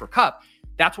by Cooper Kupp.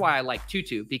 That's why I like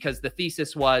Tutu, because the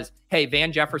thesis was, hey,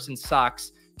 Van Jefferson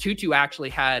sucks. Tutu actually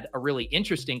had a really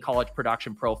interesting college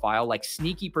production profile, like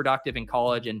sneaky productive in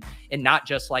college and not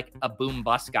just like a boom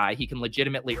bust guy. He can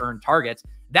legitimately earn targets.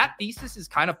 That thesis is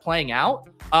kind of playing out.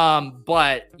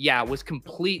 But yeah, was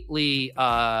completely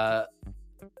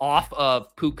off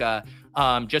of Puka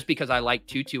just because I like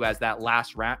Tutu as that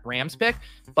last Rams pick.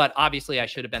 But obviously I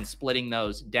should have been splitting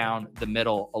those down the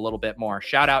middle a little bit more.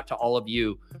 Shout out to all of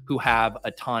you who have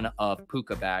a ton of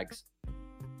Puka bags.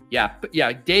 Yeah.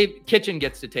 Dave Kitchen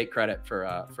gets to take credit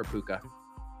for Puka.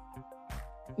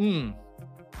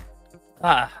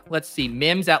 Let's see.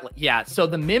 Mims so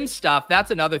the Mims stuff,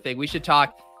 that's another thing. We should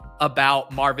talk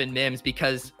about Marvin Mims,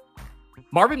 because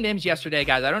Marvin Mims yesterday,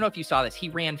 guys, I don't know if you saw this. He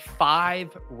ran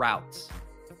 5 routes.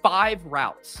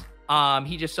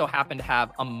 He just so happened to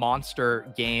have a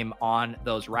monster game on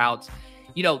those routes.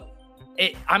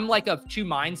 I'm like of two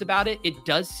minds about it. It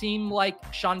does seem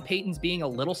like Sean Payton's being a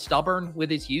little stubborn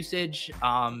with his usage,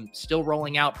 still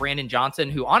rolling out Brandon Johnson,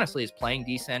 who honestly is playing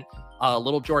decent,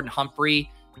 little Jordan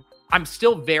Humphrey. I'm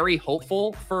still very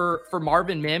hopeful for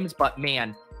Marvin Mims, but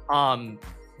man,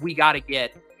 we got to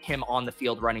get him on the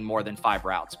field running more than 5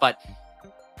 routes. But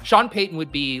Sean Payton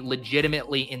would be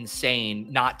legitimately insane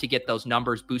not to get those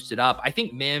numbers boosted up. I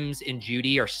think Mims and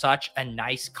Jeudy are such a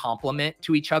nice complement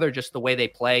to each other, just the way they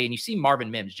play. And you see Marvin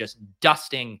Mims just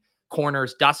dusting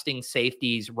corners, dusting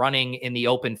safeties, running in the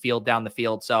open field down the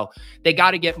field. So they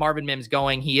got to get Marvin Mims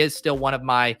going. He is still one of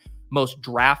my most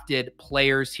drafted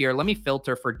players here. Let me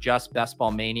filter for just Best Ball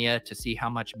Mania to see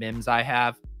how much Mims I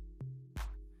have.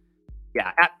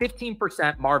 Yeah, at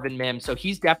 15% Marvin Mims. So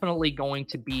he's definitely going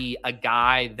to be a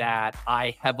guy that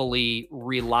I heavily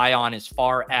rely on as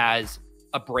far as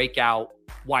a breakout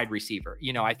wide receiver.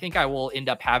 You know, I think I will end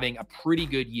up having a pretty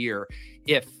good year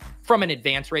if, from an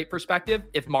advance rate perspective,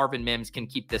 if Marvin Mims can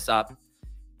keep this up.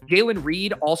 Jalen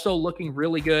Reed also looking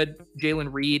really good.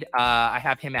 Jalen Reed, I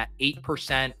have him at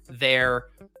 8% there.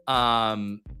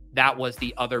 That was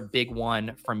the other big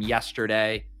one from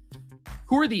yesterday.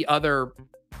 Who are the other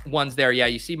ones there? Yeah,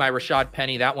 you see my Rashad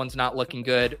Penny. That one's not looking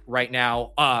good right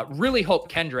now. Really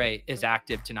hope Kendre is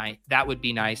active tonight. That would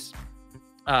be nice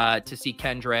to see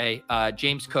Kendre.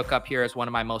 James Cook up here as one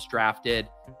of my most drafted.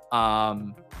 But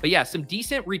yeah, some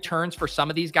decent returns for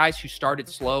some of these guys who started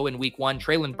slow in week 1.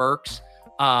 Treylon Burks.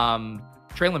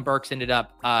 Treylon Burks ended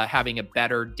up having a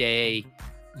better day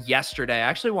yesterday. I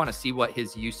actually want to see what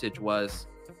his usage was.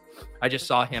 I just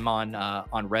saw him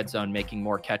on Red Zone making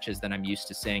more catches than I'm used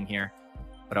to seeing here.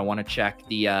 But I want to check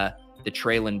the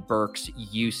Treylon Burks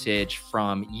usage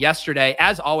from yesterday.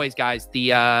 As always, guys,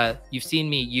 you've seen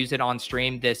me use it on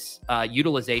stream, this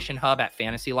utilization hub at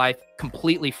Fantasy Life,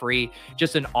 completely free.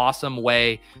 Just an awesome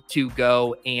way to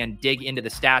go and dig into the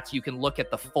stats. You can look at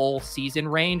the full season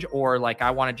range, or like I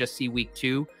want to just see week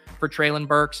 2 for Treylon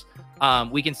Burks.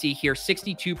 We can see here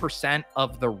 62%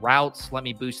 of the routes. Let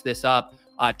me boost this up.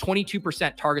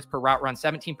 22% targets per route run,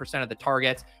 17% of the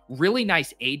targets. Really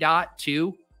nice ADOT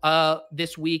too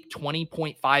this week,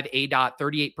 20.5 ADOT,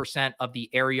 38% of the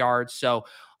air yards. So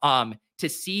to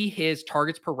see his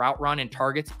targets per route run and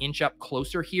targets inch up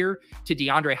closer here to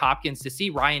DeAndre Hopkins, to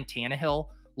see Ryan Tannehill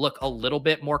look a little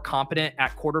bit more competent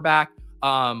at quarterback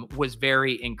was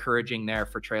very encouraging there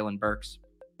for Treylon Burks.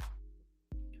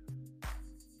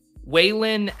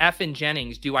 Waylon F.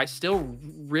 Jennings, do I still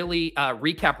really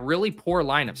recap really poor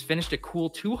lineups? Finished a cool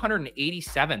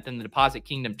 287th in the Deposit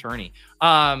Kingdom tourney.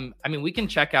 I mean, we can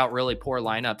check out really poor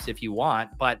lineups if you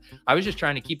want, but I was just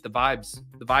trying to keep the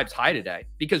vibes high today,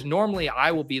 because normally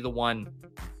I will be the one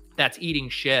that's eating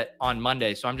shit on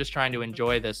Monday. So I'm just trying to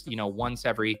enjoy this, once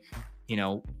every,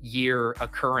 year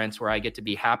occurrence where I get to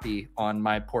be happy on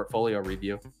my portfolio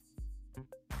review.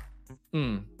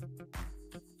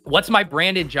 What's my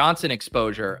Brandon Johnson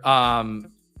exposure?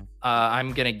 I'm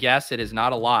going to guess it is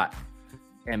not a lot.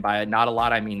 And by not a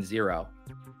lot, I mean 0.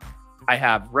 I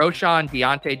have Roshan,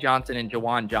 Deontay Johnson, and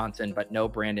Jawan Johnson, but no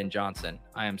Brandon Johnson.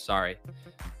 I am sorry.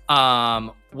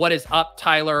 What is up,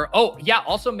 Tyler? Oh, yeah.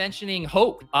 Also mentioning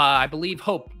Hope. I believe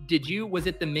Hope. Was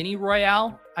it the Mini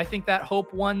Royale? I think that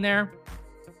Hope won there.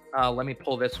 Let me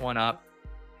pull this one up.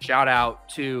 Shout out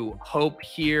to Hope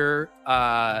here.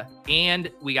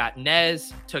 And we got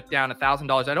Nez took down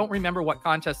 $1,000. I don't remember what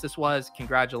contest this was.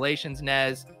 Congratulations,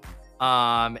 Nez.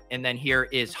 And then here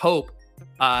is Hope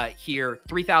here,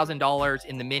 $3,000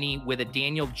 in the mini with a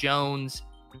Daniel Jones,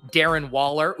 Darren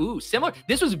Waller. Ooh, similar.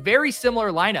 This was very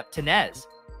similar lineup to Nez.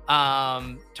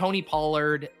 Tony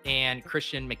Pollard and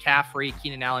Christian McCaffrey,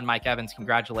 Keenan Allen, Mike Evans.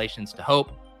 Congratulations to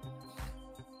Hope.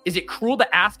 Is it cruel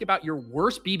to ask about your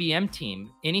worst BBM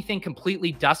team? Anything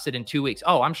completely dusted in 2 weeks?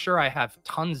 Oh, I'm sure I have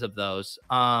tons of those.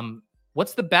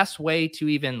 What's the best way to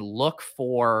even look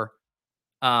for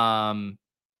a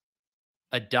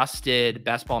dusted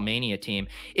Best Ball Mania team?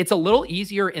 It's a little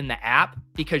easier in the app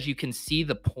because you can see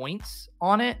the points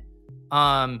on it.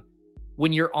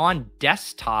 When you're on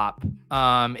desktop,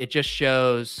 it just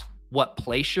shows what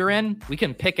place you're in. We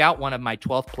can pick out one of my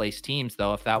 12th place teams,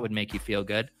 though, if that would make you feel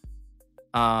good.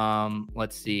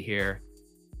 Let's see here.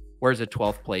 Where's a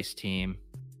 12th place team?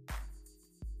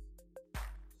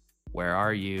 Where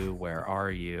are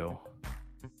you?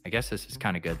 I guess this is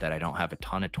kind of good that I don't have a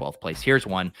ton of 12th place. Here's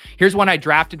one I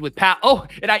drafted with Pat. Oh,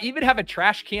 and I even have a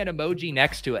trash can emoji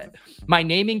next to it. My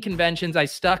naming conventions, I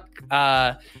stuck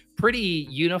pretty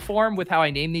uniform with how I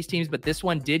name these teams, but this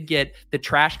one did get the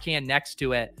trash can next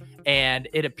to it, and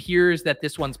it appears that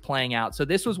this one's playing out. So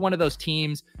this was one of those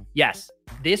teams. Yes,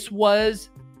 this was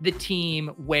the team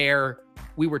where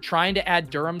We were trying to add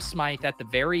Durham Smythe at the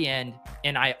very end,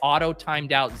 and I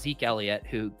auto-timed out Zeke Elliott,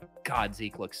 who, God,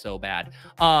 Zeke looks so bad.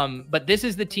 But this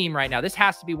is the team right now. This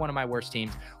has to be one of my worst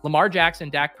teams. Lamar Jackson,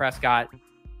 Dak Prescott,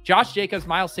 Josh Jacobs,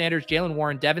 Miles Sanders, Jalen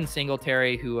Warren, Devin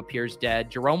Singletary, who appears dead,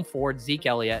 Jerome Ford, Zeke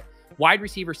Elliott, wide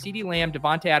receiver CeeDee Lamb,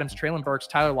 Devontae Adams, Traylon Burks,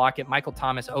 Tyler Lockett, Michael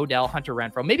Thomas, Odell, Hunter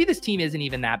Renfrow. Maybe this team isn't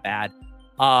even that bad,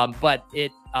 but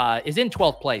it is in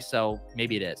 12th place, so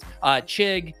maybe it is.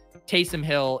 Chig, Taysom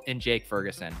Hill, and Jake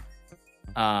Ferguson.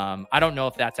 I don't know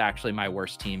if that's actually my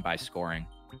worst team by scoring.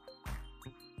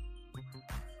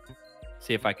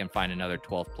 See if I can find another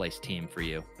 12th place team for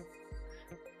you.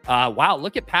 Wow,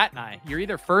 look at Pat and I. You're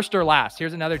either first or last.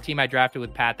 Here's another team I drafted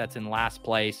with Pat that's in last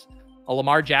place. A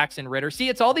Lamar Jackson Ritter. See,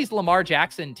 it's all these Lamar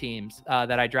Jackson teams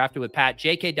that I drafted with Pat.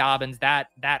 J.K. Dobbins, that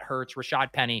hurts.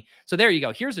 Rashad Penny. So there you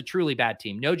go. Here's a truly bad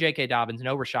team. No J.K. Dobbins,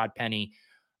 no Rashad Penny,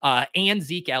 and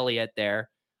Zeke Elliott there.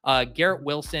 Garrett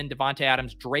Wilson, Devontae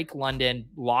Adams, Drake London,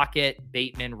 Lockett,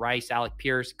 Bateman, Rice, Alec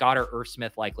Pierce, Goddard, Irv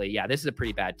Smith likely. Yeah, this is a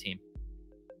pretty bad team.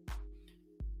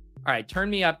 All right, Turn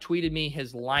Me Up tweeted me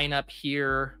his lineup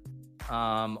here.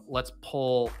 Let's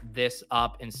pull this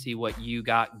up and see what you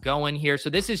got going here.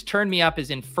 So this is Turn Me Up is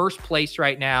in first place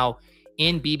right now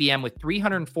in BBM with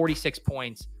 346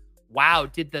 points. Wow,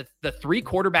 did the three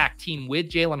quarterback team with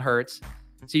Jalen Hurts.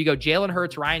 So you go Jalen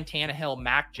Hurts, Ryan Tannehill,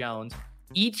 Mac Jones,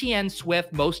 ETN,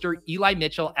 Swift, Mostert, Eli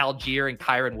Mitchell, Algier, and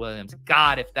Kyron Williams.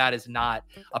 God, if that is not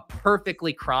a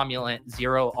perfectly cromulent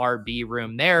zero RB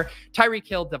room there. Tyreek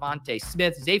Hill, Devontae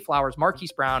Smith, Zay Flowers,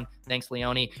 Marquise Brown, thanks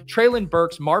Leone, Traylon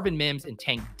Burks, Marvin Mims, and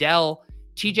Tank Dell,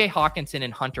 TJ Hawkinson,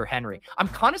 and Hunter Henry. I'm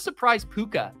kind of surprised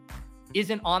Puka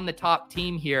isn't on the top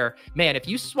team here. Man, if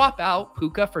you swap out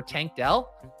Puka for Tank Dell,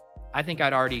 I think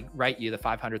I'd already write you the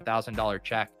 $500,000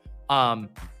 check.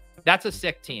 That's a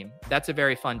sick team. That's a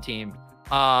very fun team.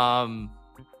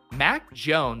 Mac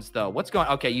Jones, though, what's going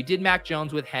on? Okay, you did Mac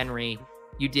Jones with Henry.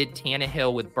 You did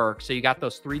Tannehill with Burke. So you got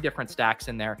those three different stacks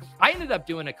in there. I ended up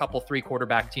doing a couple three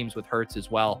quarterback teams with Hurts as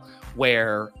well,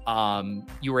 where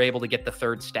you were able to get the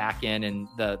third stack in and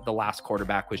the last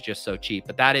quarterback was just so cheap.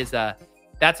 But that's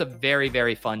a very,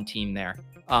 very fun team there.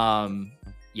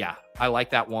 Yeah, I like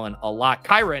that one a lot.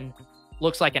 Kyron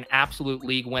looks like an absolute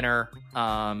league winner.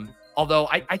 Although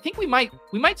I think we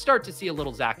might start to see a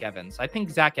little Zach Evans. I think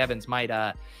Zach Evans might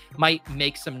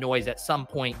make some noise at some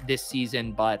point this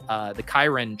season, but the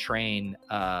Kyron train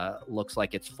looks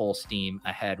like it's full steam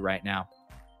ahead right now.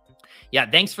 Yeah,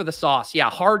 thanks for the sauce. Yeah,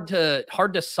 hard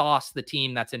to sauce the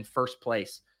team that's in first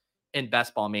place in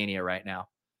Best Ball Mania right now.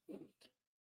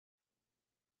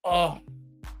 Oh,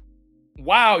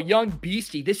 wow, Young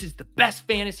Beastie. This is the best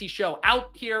fantasy show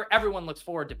out here. Everyone looks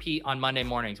forward to Pete on Monday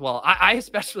mornings. Well, I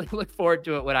especially look forward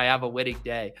to it when I have a winning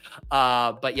day.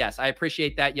 But yes, I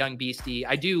appreciate that, Young Beastie.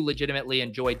 I do legitimately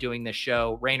enjoy doing this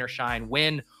show, rain or shine,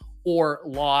 win or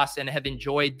loss, and have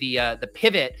enjoyed the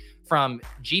pivot from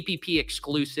GPP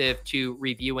exclusive to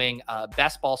reviewing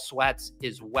Best Ball Sweats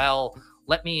as well.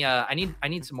 Let me, I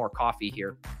need some more coffee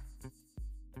here.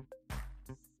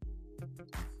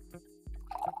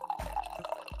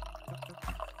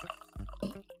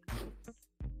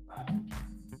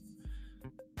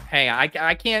 Hey,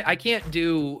 I can't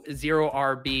do zero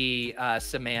RB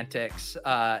semantics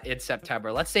in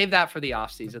September. Let's save that for the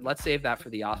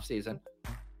offseason.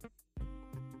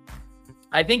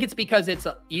 I think it's because it's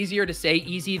easier to say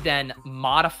easy than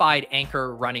modified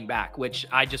anchor running back, which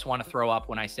I just want to throw up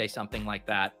when I say something like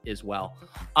that as well.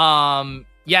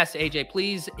 Yes, AJ,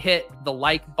 please hit the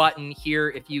like button here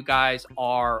if you guys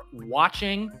are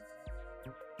watching.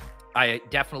 I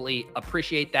definitely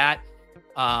appreciate that.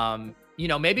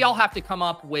 Maybe I'll have to come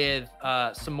up with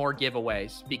some more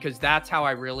giveaways, because that's how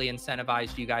I really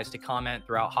incentivized you guys to comment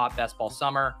throughout Hot Best Ball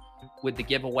Summer with the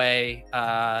giveaway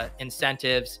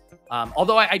incentives.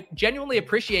 Although I genuinely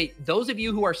appreciate those of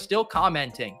you who are still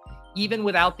commenting, even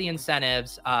without the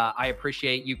incentives. I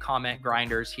appreciate you comment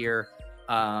grinders here.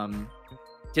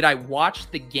 Did I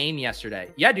watch the game yesterday?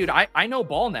 Yeah, dude, I know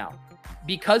ball now.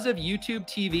 Because of YouTube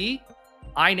TV,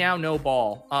 I now know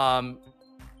ball.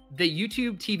 The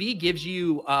YouTube TV gives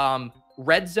you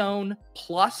red zone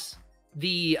plus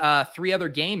the three other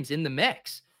games in the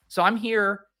mix. So I'm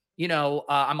here,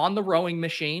 I'm on the rowing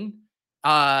machine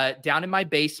down in my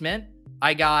basement.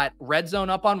 I got red zone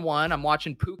up on one. I'm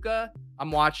watching Puka.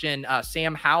 I'm watching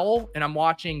Sam Howell, and I'm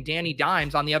watching Danny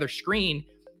Dimes on the other screen.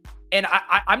 And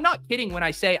I'm not kidding when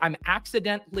I say I'm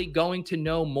accidentally going to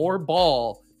know more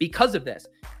ball because of this.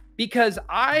 Because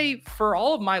for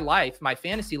all of my life, my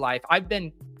fantasy life, I've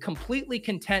been completely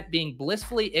content being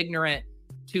blissfully ignorant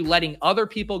to letting other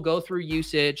people go through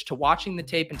usage, to watching the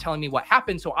tape and telling me what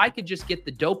happened so I could just get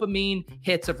the dopamine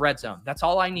hits of red zone. That's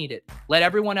all I needed. Let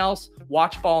everyone else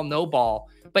watch ball, no ball.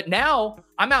 But now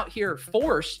I'm out here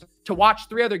forced to watch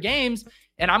 3 other games,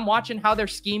 and I'm watching how they're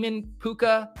scheming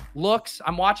Puka looks.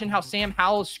 I'm watching how Sam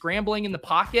Howell is scrambling in the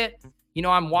pocket. You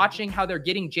know, I'm watching how they're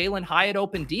getting Jalen Hyatt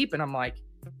open deep, and I'm like,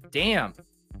 damn,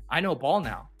 I know ball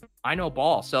now. I know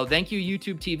ball. So thank you,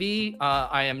 YouTube TV.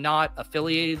 I am not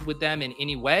affiliated with them in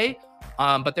any way,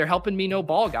 but they're helping me know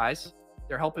ball, guys.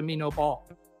 They're helping me know ball.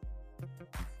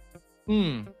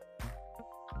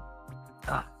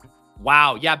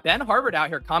 Wow. Yeah, Ben Harvard out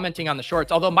here commenting on the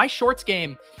shorts. Although my shorts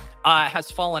game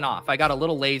has fallen off. I got a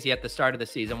little lazy at the start of the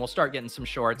season. We'll start getting some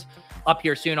shorts up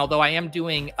here soon. Although I am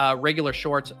doing regular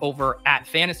shorts over at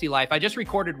Fantasy Life. I just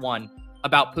recorded one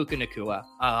about Puka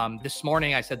Nacua. This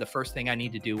morning, I said the first thing I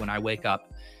need to do when I wake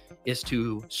up is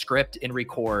to script and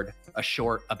record a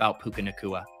short about Puka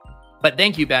Nacua. But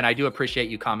thank you, Ben. I do appreciate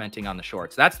you commenting on the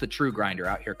shorts. That's the true grinder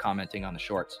out here commenting on the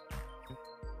shorts.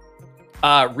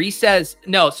 Reese says,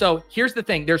 no. So here's the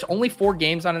thing. There's only 4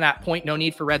 games on that point. No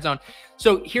need for red zone.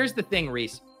 So here's the thing,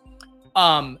 Reese.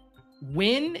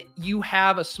 When you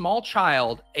have a small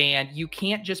child and you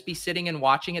can't just be sitting and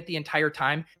watching it the entire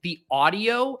time, the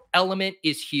audio element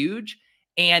is huge.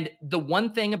 And the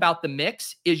one thing about the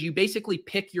mix is you basically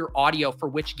pick your audio for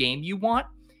which game you want.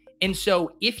 And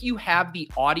so if you have the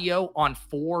audio on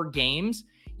 4 games,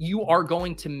 you are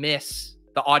going to miss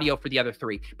the audio for the other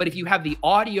 3. But if you have the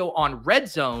audio on red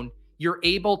zone, you're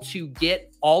able to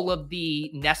get all of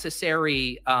the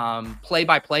necessary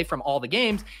play-by-play from all the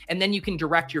games, and then you can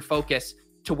direct your focus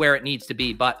to where it needs to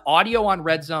be. But audio on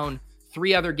red zone,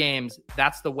 3 other games,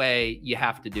 that's the way you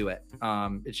have to do it.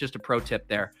 It's just a pro tip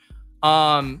there.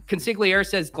 Consigliere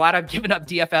says, glad I've given up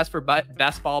DFS for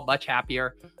best ball, much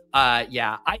happier.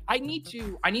 Yeah, I need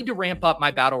to ramp up my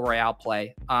battle royale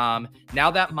play.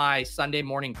 Now that my Sunday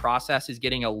morning process is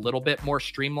getting a little bit more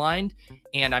streamlined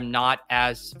and I'm not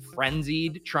as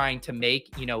frenzied trying to make,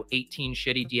 18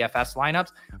 shitty DFS lineups,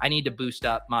 I need to boost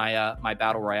up my, my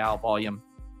battle royale volume.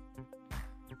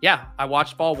 Yeah. I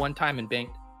watched ball one time in Bink.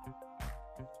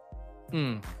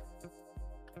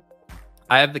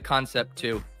 I have the concept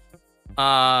too.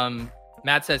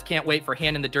 Matt says, can't wait for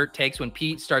hand in the dirt takes when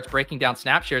Pete starts breaking down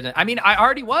snap shares. I mean, I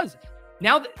already was.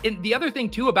 Now, the other thing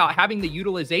too about having the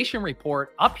utilization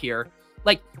report up here,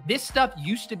 like this stuff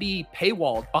used to be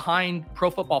paywalled behind Pro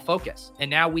Football Focus.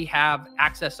 And now we have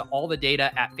access to all the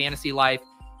data at Fantasy Life.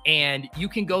 And you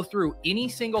can go through any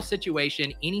single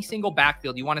situation, any single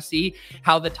backfield. You want to see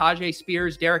how the Tajay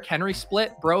Spears, Derrick Henry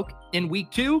split broke in week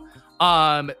 2.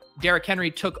 Derrick Henry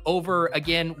took over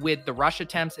again with the rush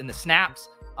attempts and the snaps.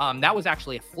 That was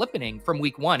actually a flippening from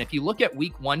week 1. If you look at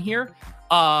week 1 here,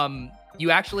 you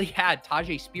actually had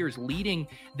Tajay Spears leading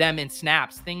them in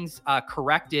snaps. Things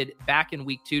corrected back in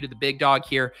week 2 to the big dog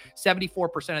here,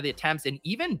 74% of the attempts, and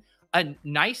even a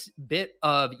nice bit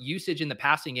of usage in the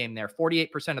passing game there,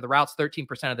 48% of the routes,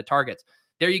 13% of the targets.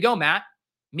 There you go, Matt.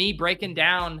 Me breaking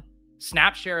down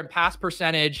snap share and pass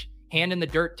percentage, hand in the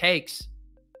dirt takes,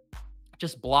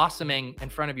 just blossoming in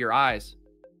front of your eyes.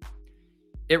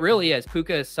 It really is.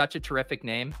 Puka is such a terrific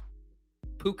name.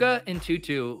 Puka and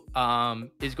Tutu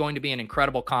is going to be an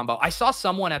incredible combo. I saw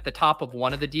someone at the top of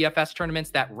one of the DFS tournaments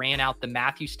that ran out the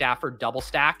Matthew Stafford double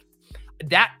stack.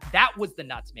 That was the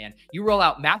nuts, man. You roll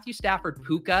out Matthew Stafford,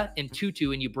 Puka, and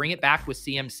Tutu, and you bring it back with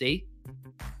CMC.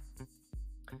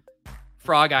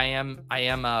 Frog, I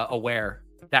am aware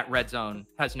that Red Zone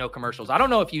has no commercials. I don't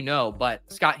know if you know, but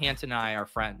Scott Hansen and I are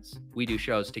friends. We do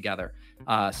shows together.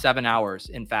 7 hours,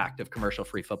 in fact, of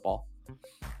commercial-free football.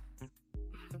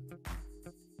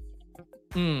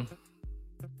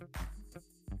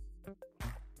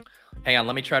 Hang on,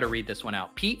 let me try to read this one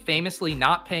out. Pete famously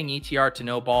not paying ETR to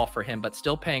no ball for him, but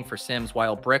still paying for Sims,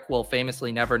 while Brick will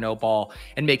famously never no ball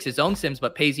and makes his own Sims,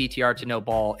 but pays ETR to no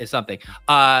ball is something.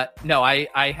 No,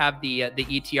 I have the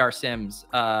ETR Sims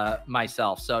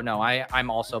myself. So no, I'm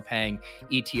also paying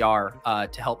ETR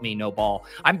to help me no ball.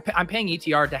 I'm paying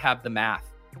ETR to have the math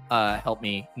help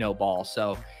me no ball.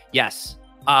 So yes,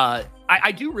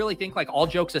 I do really think, like, all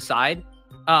jokes aside,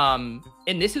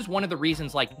 and this is one of the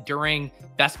reasons, like, during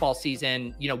best ball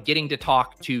season, getting to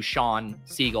talk to Sean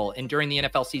Siegel, and during the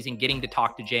NFL season, getting to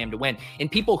talk to JM to Win,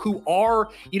 and people who are,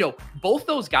 both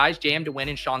those guys, JM to Win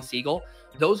and Sean Siegel,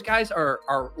 those guys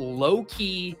are low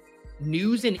key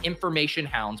news and information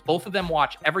hounds. Both of them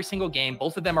watch every single game.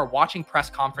 Both of them are watching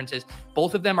press conferences.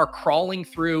 Both of them are crawling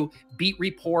through beat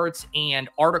reports and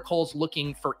articles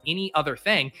looking for any other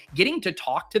thing. Getting to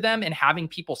talk to them and having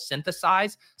people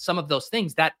synthesize some of those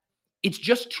things, that it's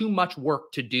just too much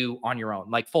work to do on your own,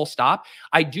 like full stop.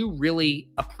 I do really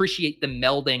appreciate the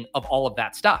melding of all of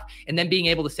that stuff. And then being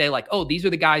able to say like, oh, these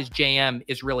are the guys JM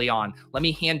is really on. Let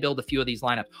me hand build a few of these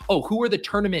lineups. Oh, who are the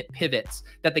tournament pivots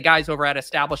that the guys over at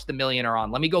Establish the Million are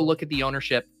on? Let me go look at the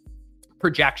ownership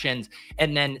projections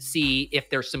and then see if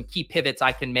there's some key pivots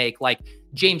I can make. Like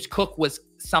James Cook was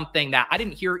something that I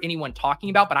didn't hear anyone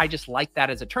talking about, but I just like that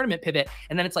as a tournament pivot.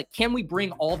 And then it's like, can we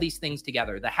bring all these things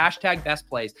together? The hashtag best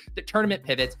plays, the tournament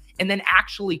pivots, and then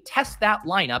actually test that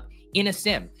lineup in a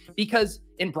sim? Because,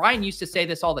 and Brian used to say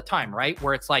this all the time, right?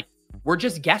 Where it's like, we're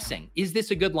just guessing. Is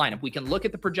this a good lineup? We can look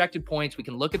at the projected points. We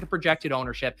can look at the projected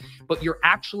ownership, but you're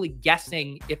actually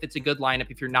guessing if it's a good lineup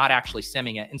if you're not actually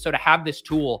simming it. And so to have this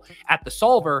tool at the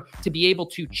solver to be able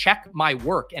to check my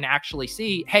work and actually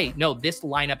see, hey, no, this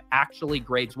lineup actually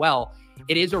grades well.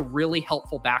 It is a really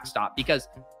helpful backstop, because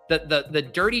the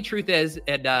dirty truth is,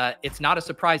 and it's not a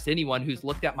surprise to anyone who's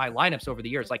looked at my lineups over the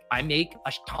years, like I make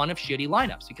a ton of shitty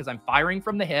lineups because I'm firing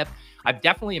from the hip. I've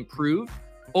definitely improved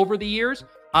over the years.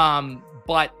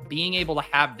 But being able to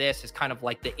have this is kind of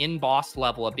like the in-boss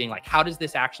level of being like, how does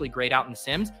this actually grade out in the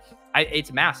Sims?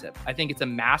 It's massive. I think it's a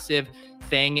massive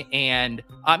thing. And,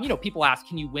 you know, people ask,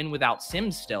 can you win without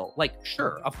Sims still? Like,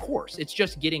 sure, of course. It's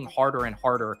just getting harder and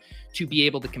harder to be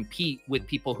able to compete with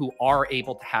people who are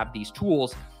able to have these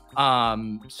tools.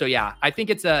 So yeah, I think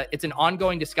it's an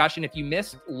ongoing discussion. If you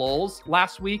missed Lulz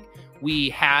last week, we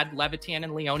had Levitan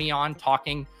and Leone on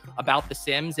talking about the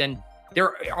Sims, and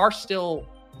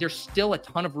there's still a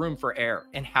ton of room for error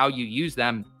in how you use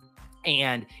them.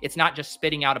 And it's not just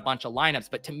spitting out a bunch of lineups,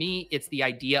 but to me, it's the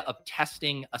idea of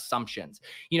testing assumptions.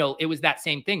 You know, it was that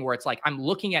same thing where it's like, I'm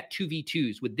looking at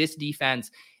 2v2s with this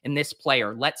defense and this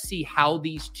player. Let's see how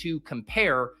these two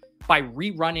compare by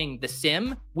rerunning the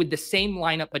sim with the same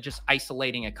lineup, but just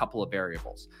isolating a couple of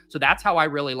variables. So that's how I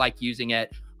really like using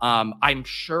it. I'm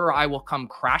sure I will come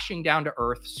crashing down to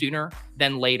earth sooner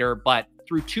than later, but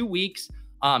through 2 weeks,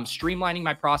 streamlining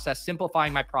my process,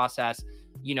 simplifying my process,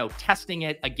 you know, testing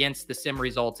it against the sim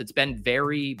results, it's been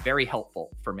very, very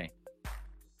helpful for me.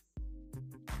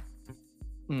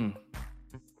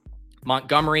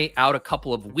 Montgomery out a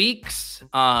couple of weeks.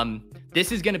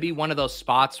 This is going to be one of those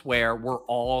spots where we're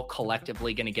all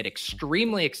collectively going to get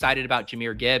extremely excited about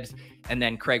Jahmyr Gibbs, and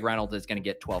then Craig Reynolds is going to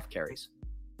get 12 carries.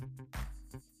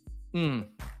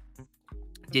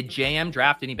 Did JM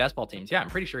draft any best ball teams? Yeah, I'm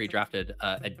pretty sure he drafted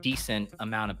a decent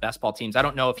amount of best ball teams. I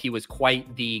don't know if he was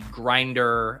quite the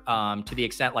grinder to the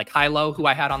extent like Hilo, who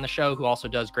I had on the show, who also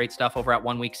does great stuff over at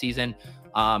 1 Week Season.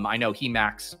 I know he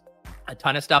maxed a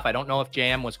ton of stuff. I don't know if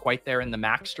JM was quite there in the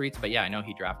max streets, but yeah, I know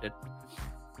he drafted.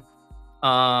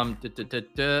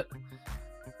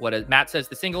 Matt says,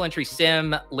 the single entry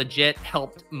sim legit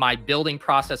helped my building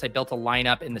process. I built a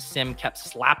lineup and the sim kept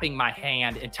slapping my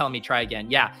hand and telling me try again.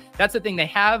 Yeah, that's the thing. They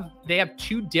have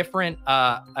two different,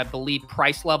 I believe,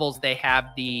 price levels. They have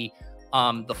the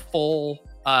full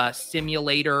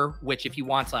simulator, which if you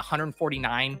want, it's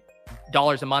 $149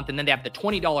 a month. And then they have the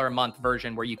 $20 a month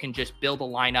version where you can just build a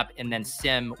lineup and then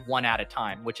sim one at a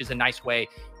time, which is a nice way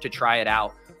to try it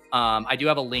out. I do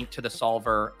have a link to the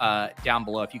solver down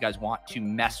below if you guys want to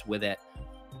mess with it.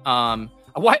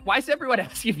 Why is everyone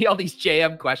asking me all these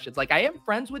JM questions? Like, I am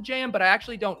friends with JM, but I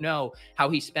actually don't know how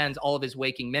he spends all of his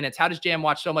waking minutes. How does JM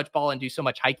watch so much ball and do so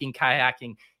much hiking,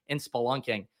 kayaking, and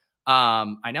spelunking?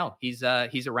 I know he's a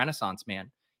Renaissance man.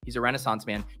 He's a Renaissance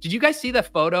man. Did you guys see the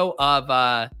photo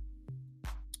of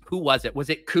who was it? Was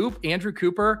it Andrew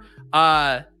Cooper?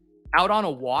 Out on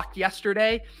a walk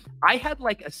yesterday. I had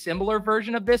like a similar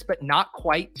version of this, but not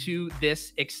quite to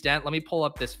this extent. Let me pull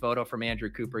up this photo from Andrew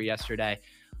Cooper yesterday.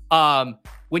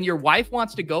 When your wife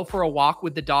wants to go for a walk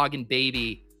with the dog and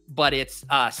baby, but it's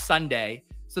Sunday.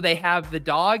 So they have the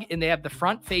dog and they have the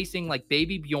front facing like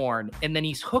baby Bjorn. And then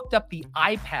he's hooked up the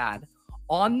iPad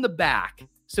on the back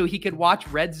so he could watch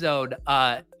Red Zone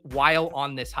while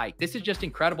on this hike. This is just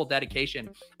incredible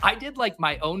dedication. I did like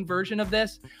my own version of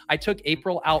this. I took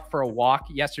April out for a walk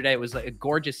yesterday. It was like a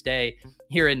gorgeous day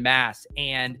here in Mass.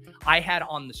 And I had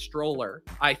on the stroller,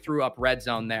 I threw up Red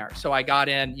Zone there. So I got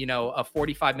in, you know, a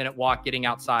 45-minute walk getting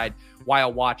outside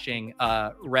while watching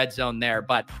Red Zone there.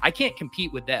 But I can't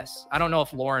compete with this. I don't know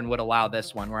if Lauren would allow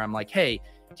this one where I'm like, hey,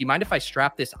 do you mind if I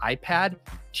strap this iPad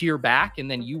to your back and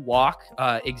then you walk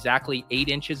exactly 8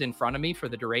 inches in front of me for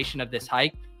the duration of this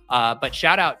hike? But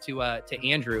shout out to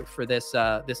Andrew for this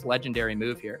legendary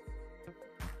move here.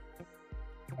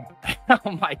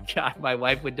 Oh my God, my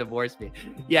wife would divorce me.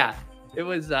 Yeah, it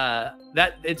was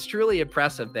it's truly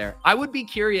impressive there. I would be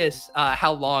curious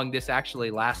how long this actually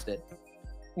lasted.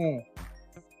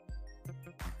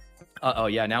 Oh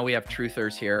yeah, now we have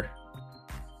truthers here.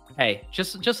 Hey,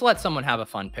 just let someone have a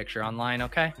fun picture online,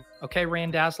 okay? Okay,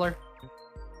 Rand Dazzler?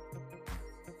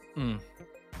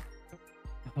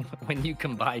 When you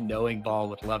combine knowing ball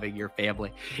with loving your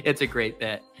family, it's a great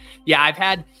bit. Yeah, I've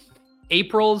had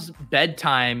April's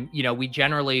bedtime. You know, we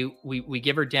generally, we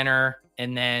give her dinner,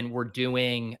 and then we're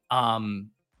doing a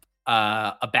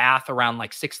bath around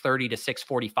like 6:30 to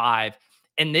 6:45.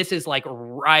 And this is like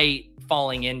right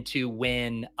falling into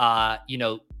when,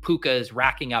 Puka is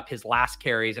racking up his last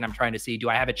carries, and I'm trying to see,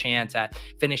 do I have a chance at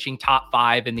finishing top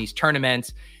 5 in these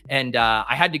tournaments? And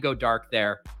I had to go dark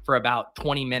there for about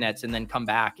 20 minutes and then come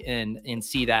back and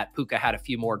see that Puka had a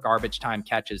few more garbage time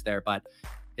catches there. But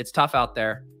it's tough out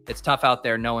there. It's tough out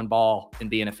there knowing ball and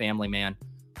being a family man.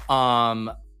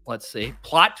 Let's see.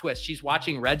 Plot twist. She's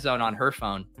watching Red Zone on her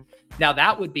phone. Now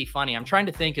that would be funny. I'm trying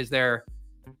to think, is there...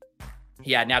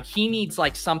 Yeah, now he needs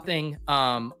like something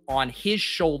on his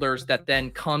shoulders that then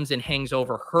comes and hangs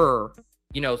over her,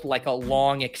 like a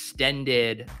long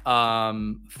extended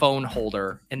phone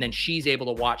holder. And then she's able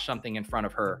to watch something in front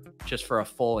of her just for a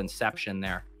full inception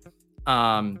there.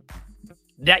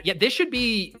 This should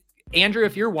be, Andrew,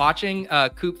 if you're watching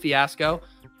Coop Fiasco,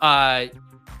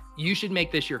 you should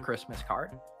make this your Christmas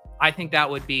card. I think that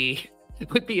would be...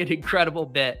 It would be an incredible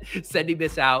bit, sending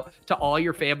this out to all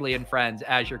your family and friends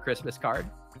as your Christmas card.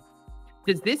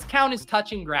 Does this count as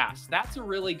touching grass? That's a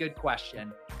really good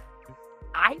question.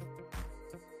 I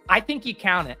think you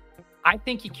count it. I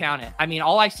think you count it. I mean,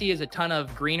 all I see is a ton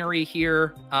of greenery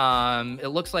here. It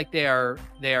looks like they are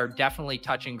definitely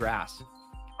touching grass.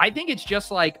 I think it's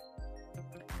just like,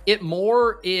 it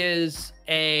more is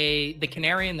the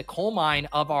canary in the coal mine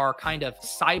of our kind of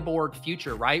cyborg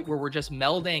future, right? Where we're just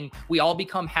melding, we all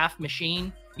become half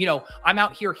machine. I'm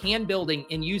out here hand building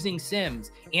and using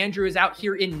Sims. Andrew is out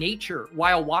here in nature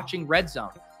while watching Red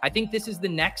Zone. I think this is the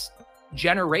next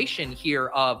generation here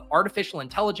of artificial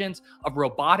intelligence, of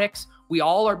robotics. We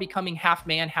all are becoming half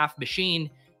man, half machine.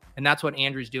 And that's what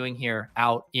Andrew's doing here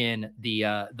out in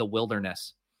the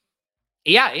wilderness.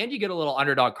 Yeah, and you get a little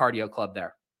underdog cardio club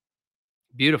there.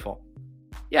 Beautiful.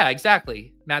 Yeah,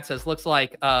 exactly. Matt says, looks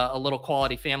like a little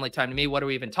quality family time to me. What are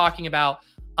we even talking about?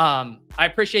 I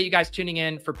appreciate you guys tuning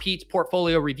in for Pete's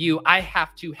portfolio review. I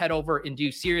have to head over and do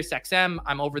SiriusXM.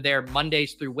 I'm over there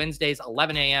Mondays through Wednesdays,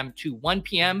 11 a.m. to 1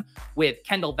 p.m. with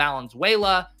Kendall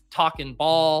Valenzuela, talking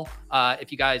ball.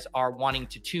 If you guys are wanting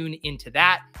to tune into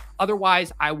that.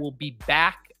 Otherwise, I will be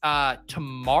back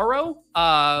tomorrow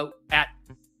at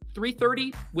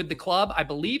 3:30 with the club. I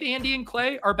believe Andy and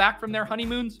Clay are back from their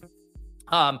honeymoons.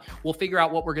 We'll figure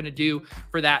out what we're going to do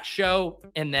for that show.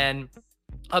 And then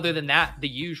other than that, the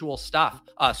usual stuff.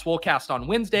 Swolecast on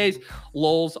Wednesdays,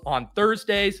 Lulz on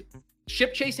Thursdays,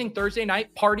 Ship Chasing Thursday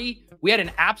night party. We had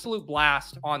an absolute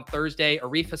blast on Thursday.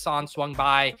 Arif Hassan swung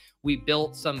by. We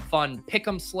built some fun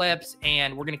pick'em slips,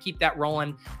 and we're going to keep that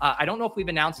rolling. I don't know if we've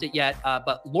announced it yet,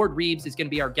 but Lord Reeves is going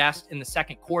to be our guest in the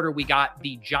second quarter. We got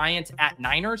the Giants at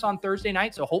Niners on Thursday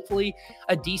night, so hopefully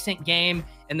a decent game.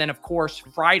 And then, of course,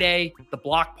 Friday, the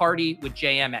block party with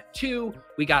JM at 2.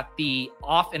 We got the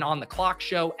Off and On the Clock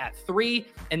show at 3.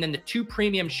 And then the 2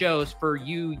 premium shows for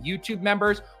you YouTube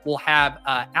members. We'll have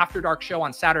After Dark show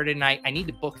on Saturday night. I need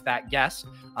to book that guest.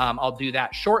 I'll do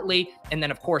that shortly. And then,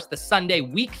 of course, the Sunday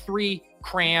week 3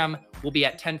 cram will be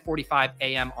at 10:45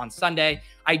 a.m. on Sunday.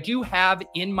 I do have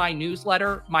in my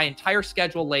newsletter my entire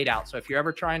schedule laid out. So if you're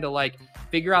ever trying to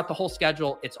figure out the whole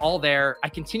schedule, it's all there. I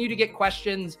continue to get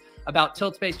questions about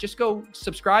Tilt Space. Just go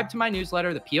subscribe to my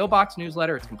newsletter, the PO Box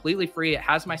newsletter. It's completely free. It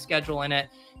has my schedule in it.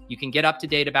 You can get up to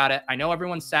date about it. I know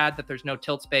everyone's sad that there's no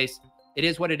Tilt Space. It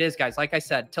is what it is, guys. Like I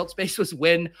said, Tilt Space was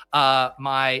when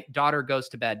my daughter goes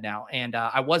to bed now. And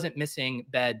I wasn't missing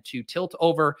bed to tilt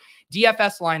over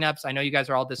DFS lineups. I know you guys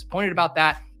are all disappointed about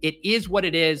that. It is what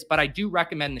it is, but I do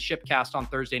recommend the Shipcast on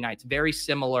Thursday nights. Very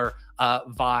similar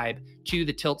vibe to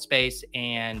the Tilt Space.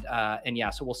 And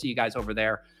yeah, so we'll see you guys over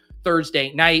there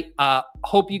Thursday night.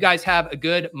 Hope you guys have a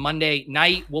good Monday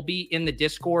night. We'll be in the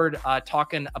Discord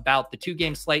talking about the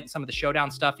 2-game slate and some of the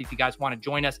showdown stuff if you guys want to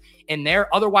join us in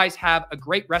there. Otherwise, have a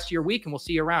great rest of your week, and we'll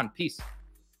see you around. Peace.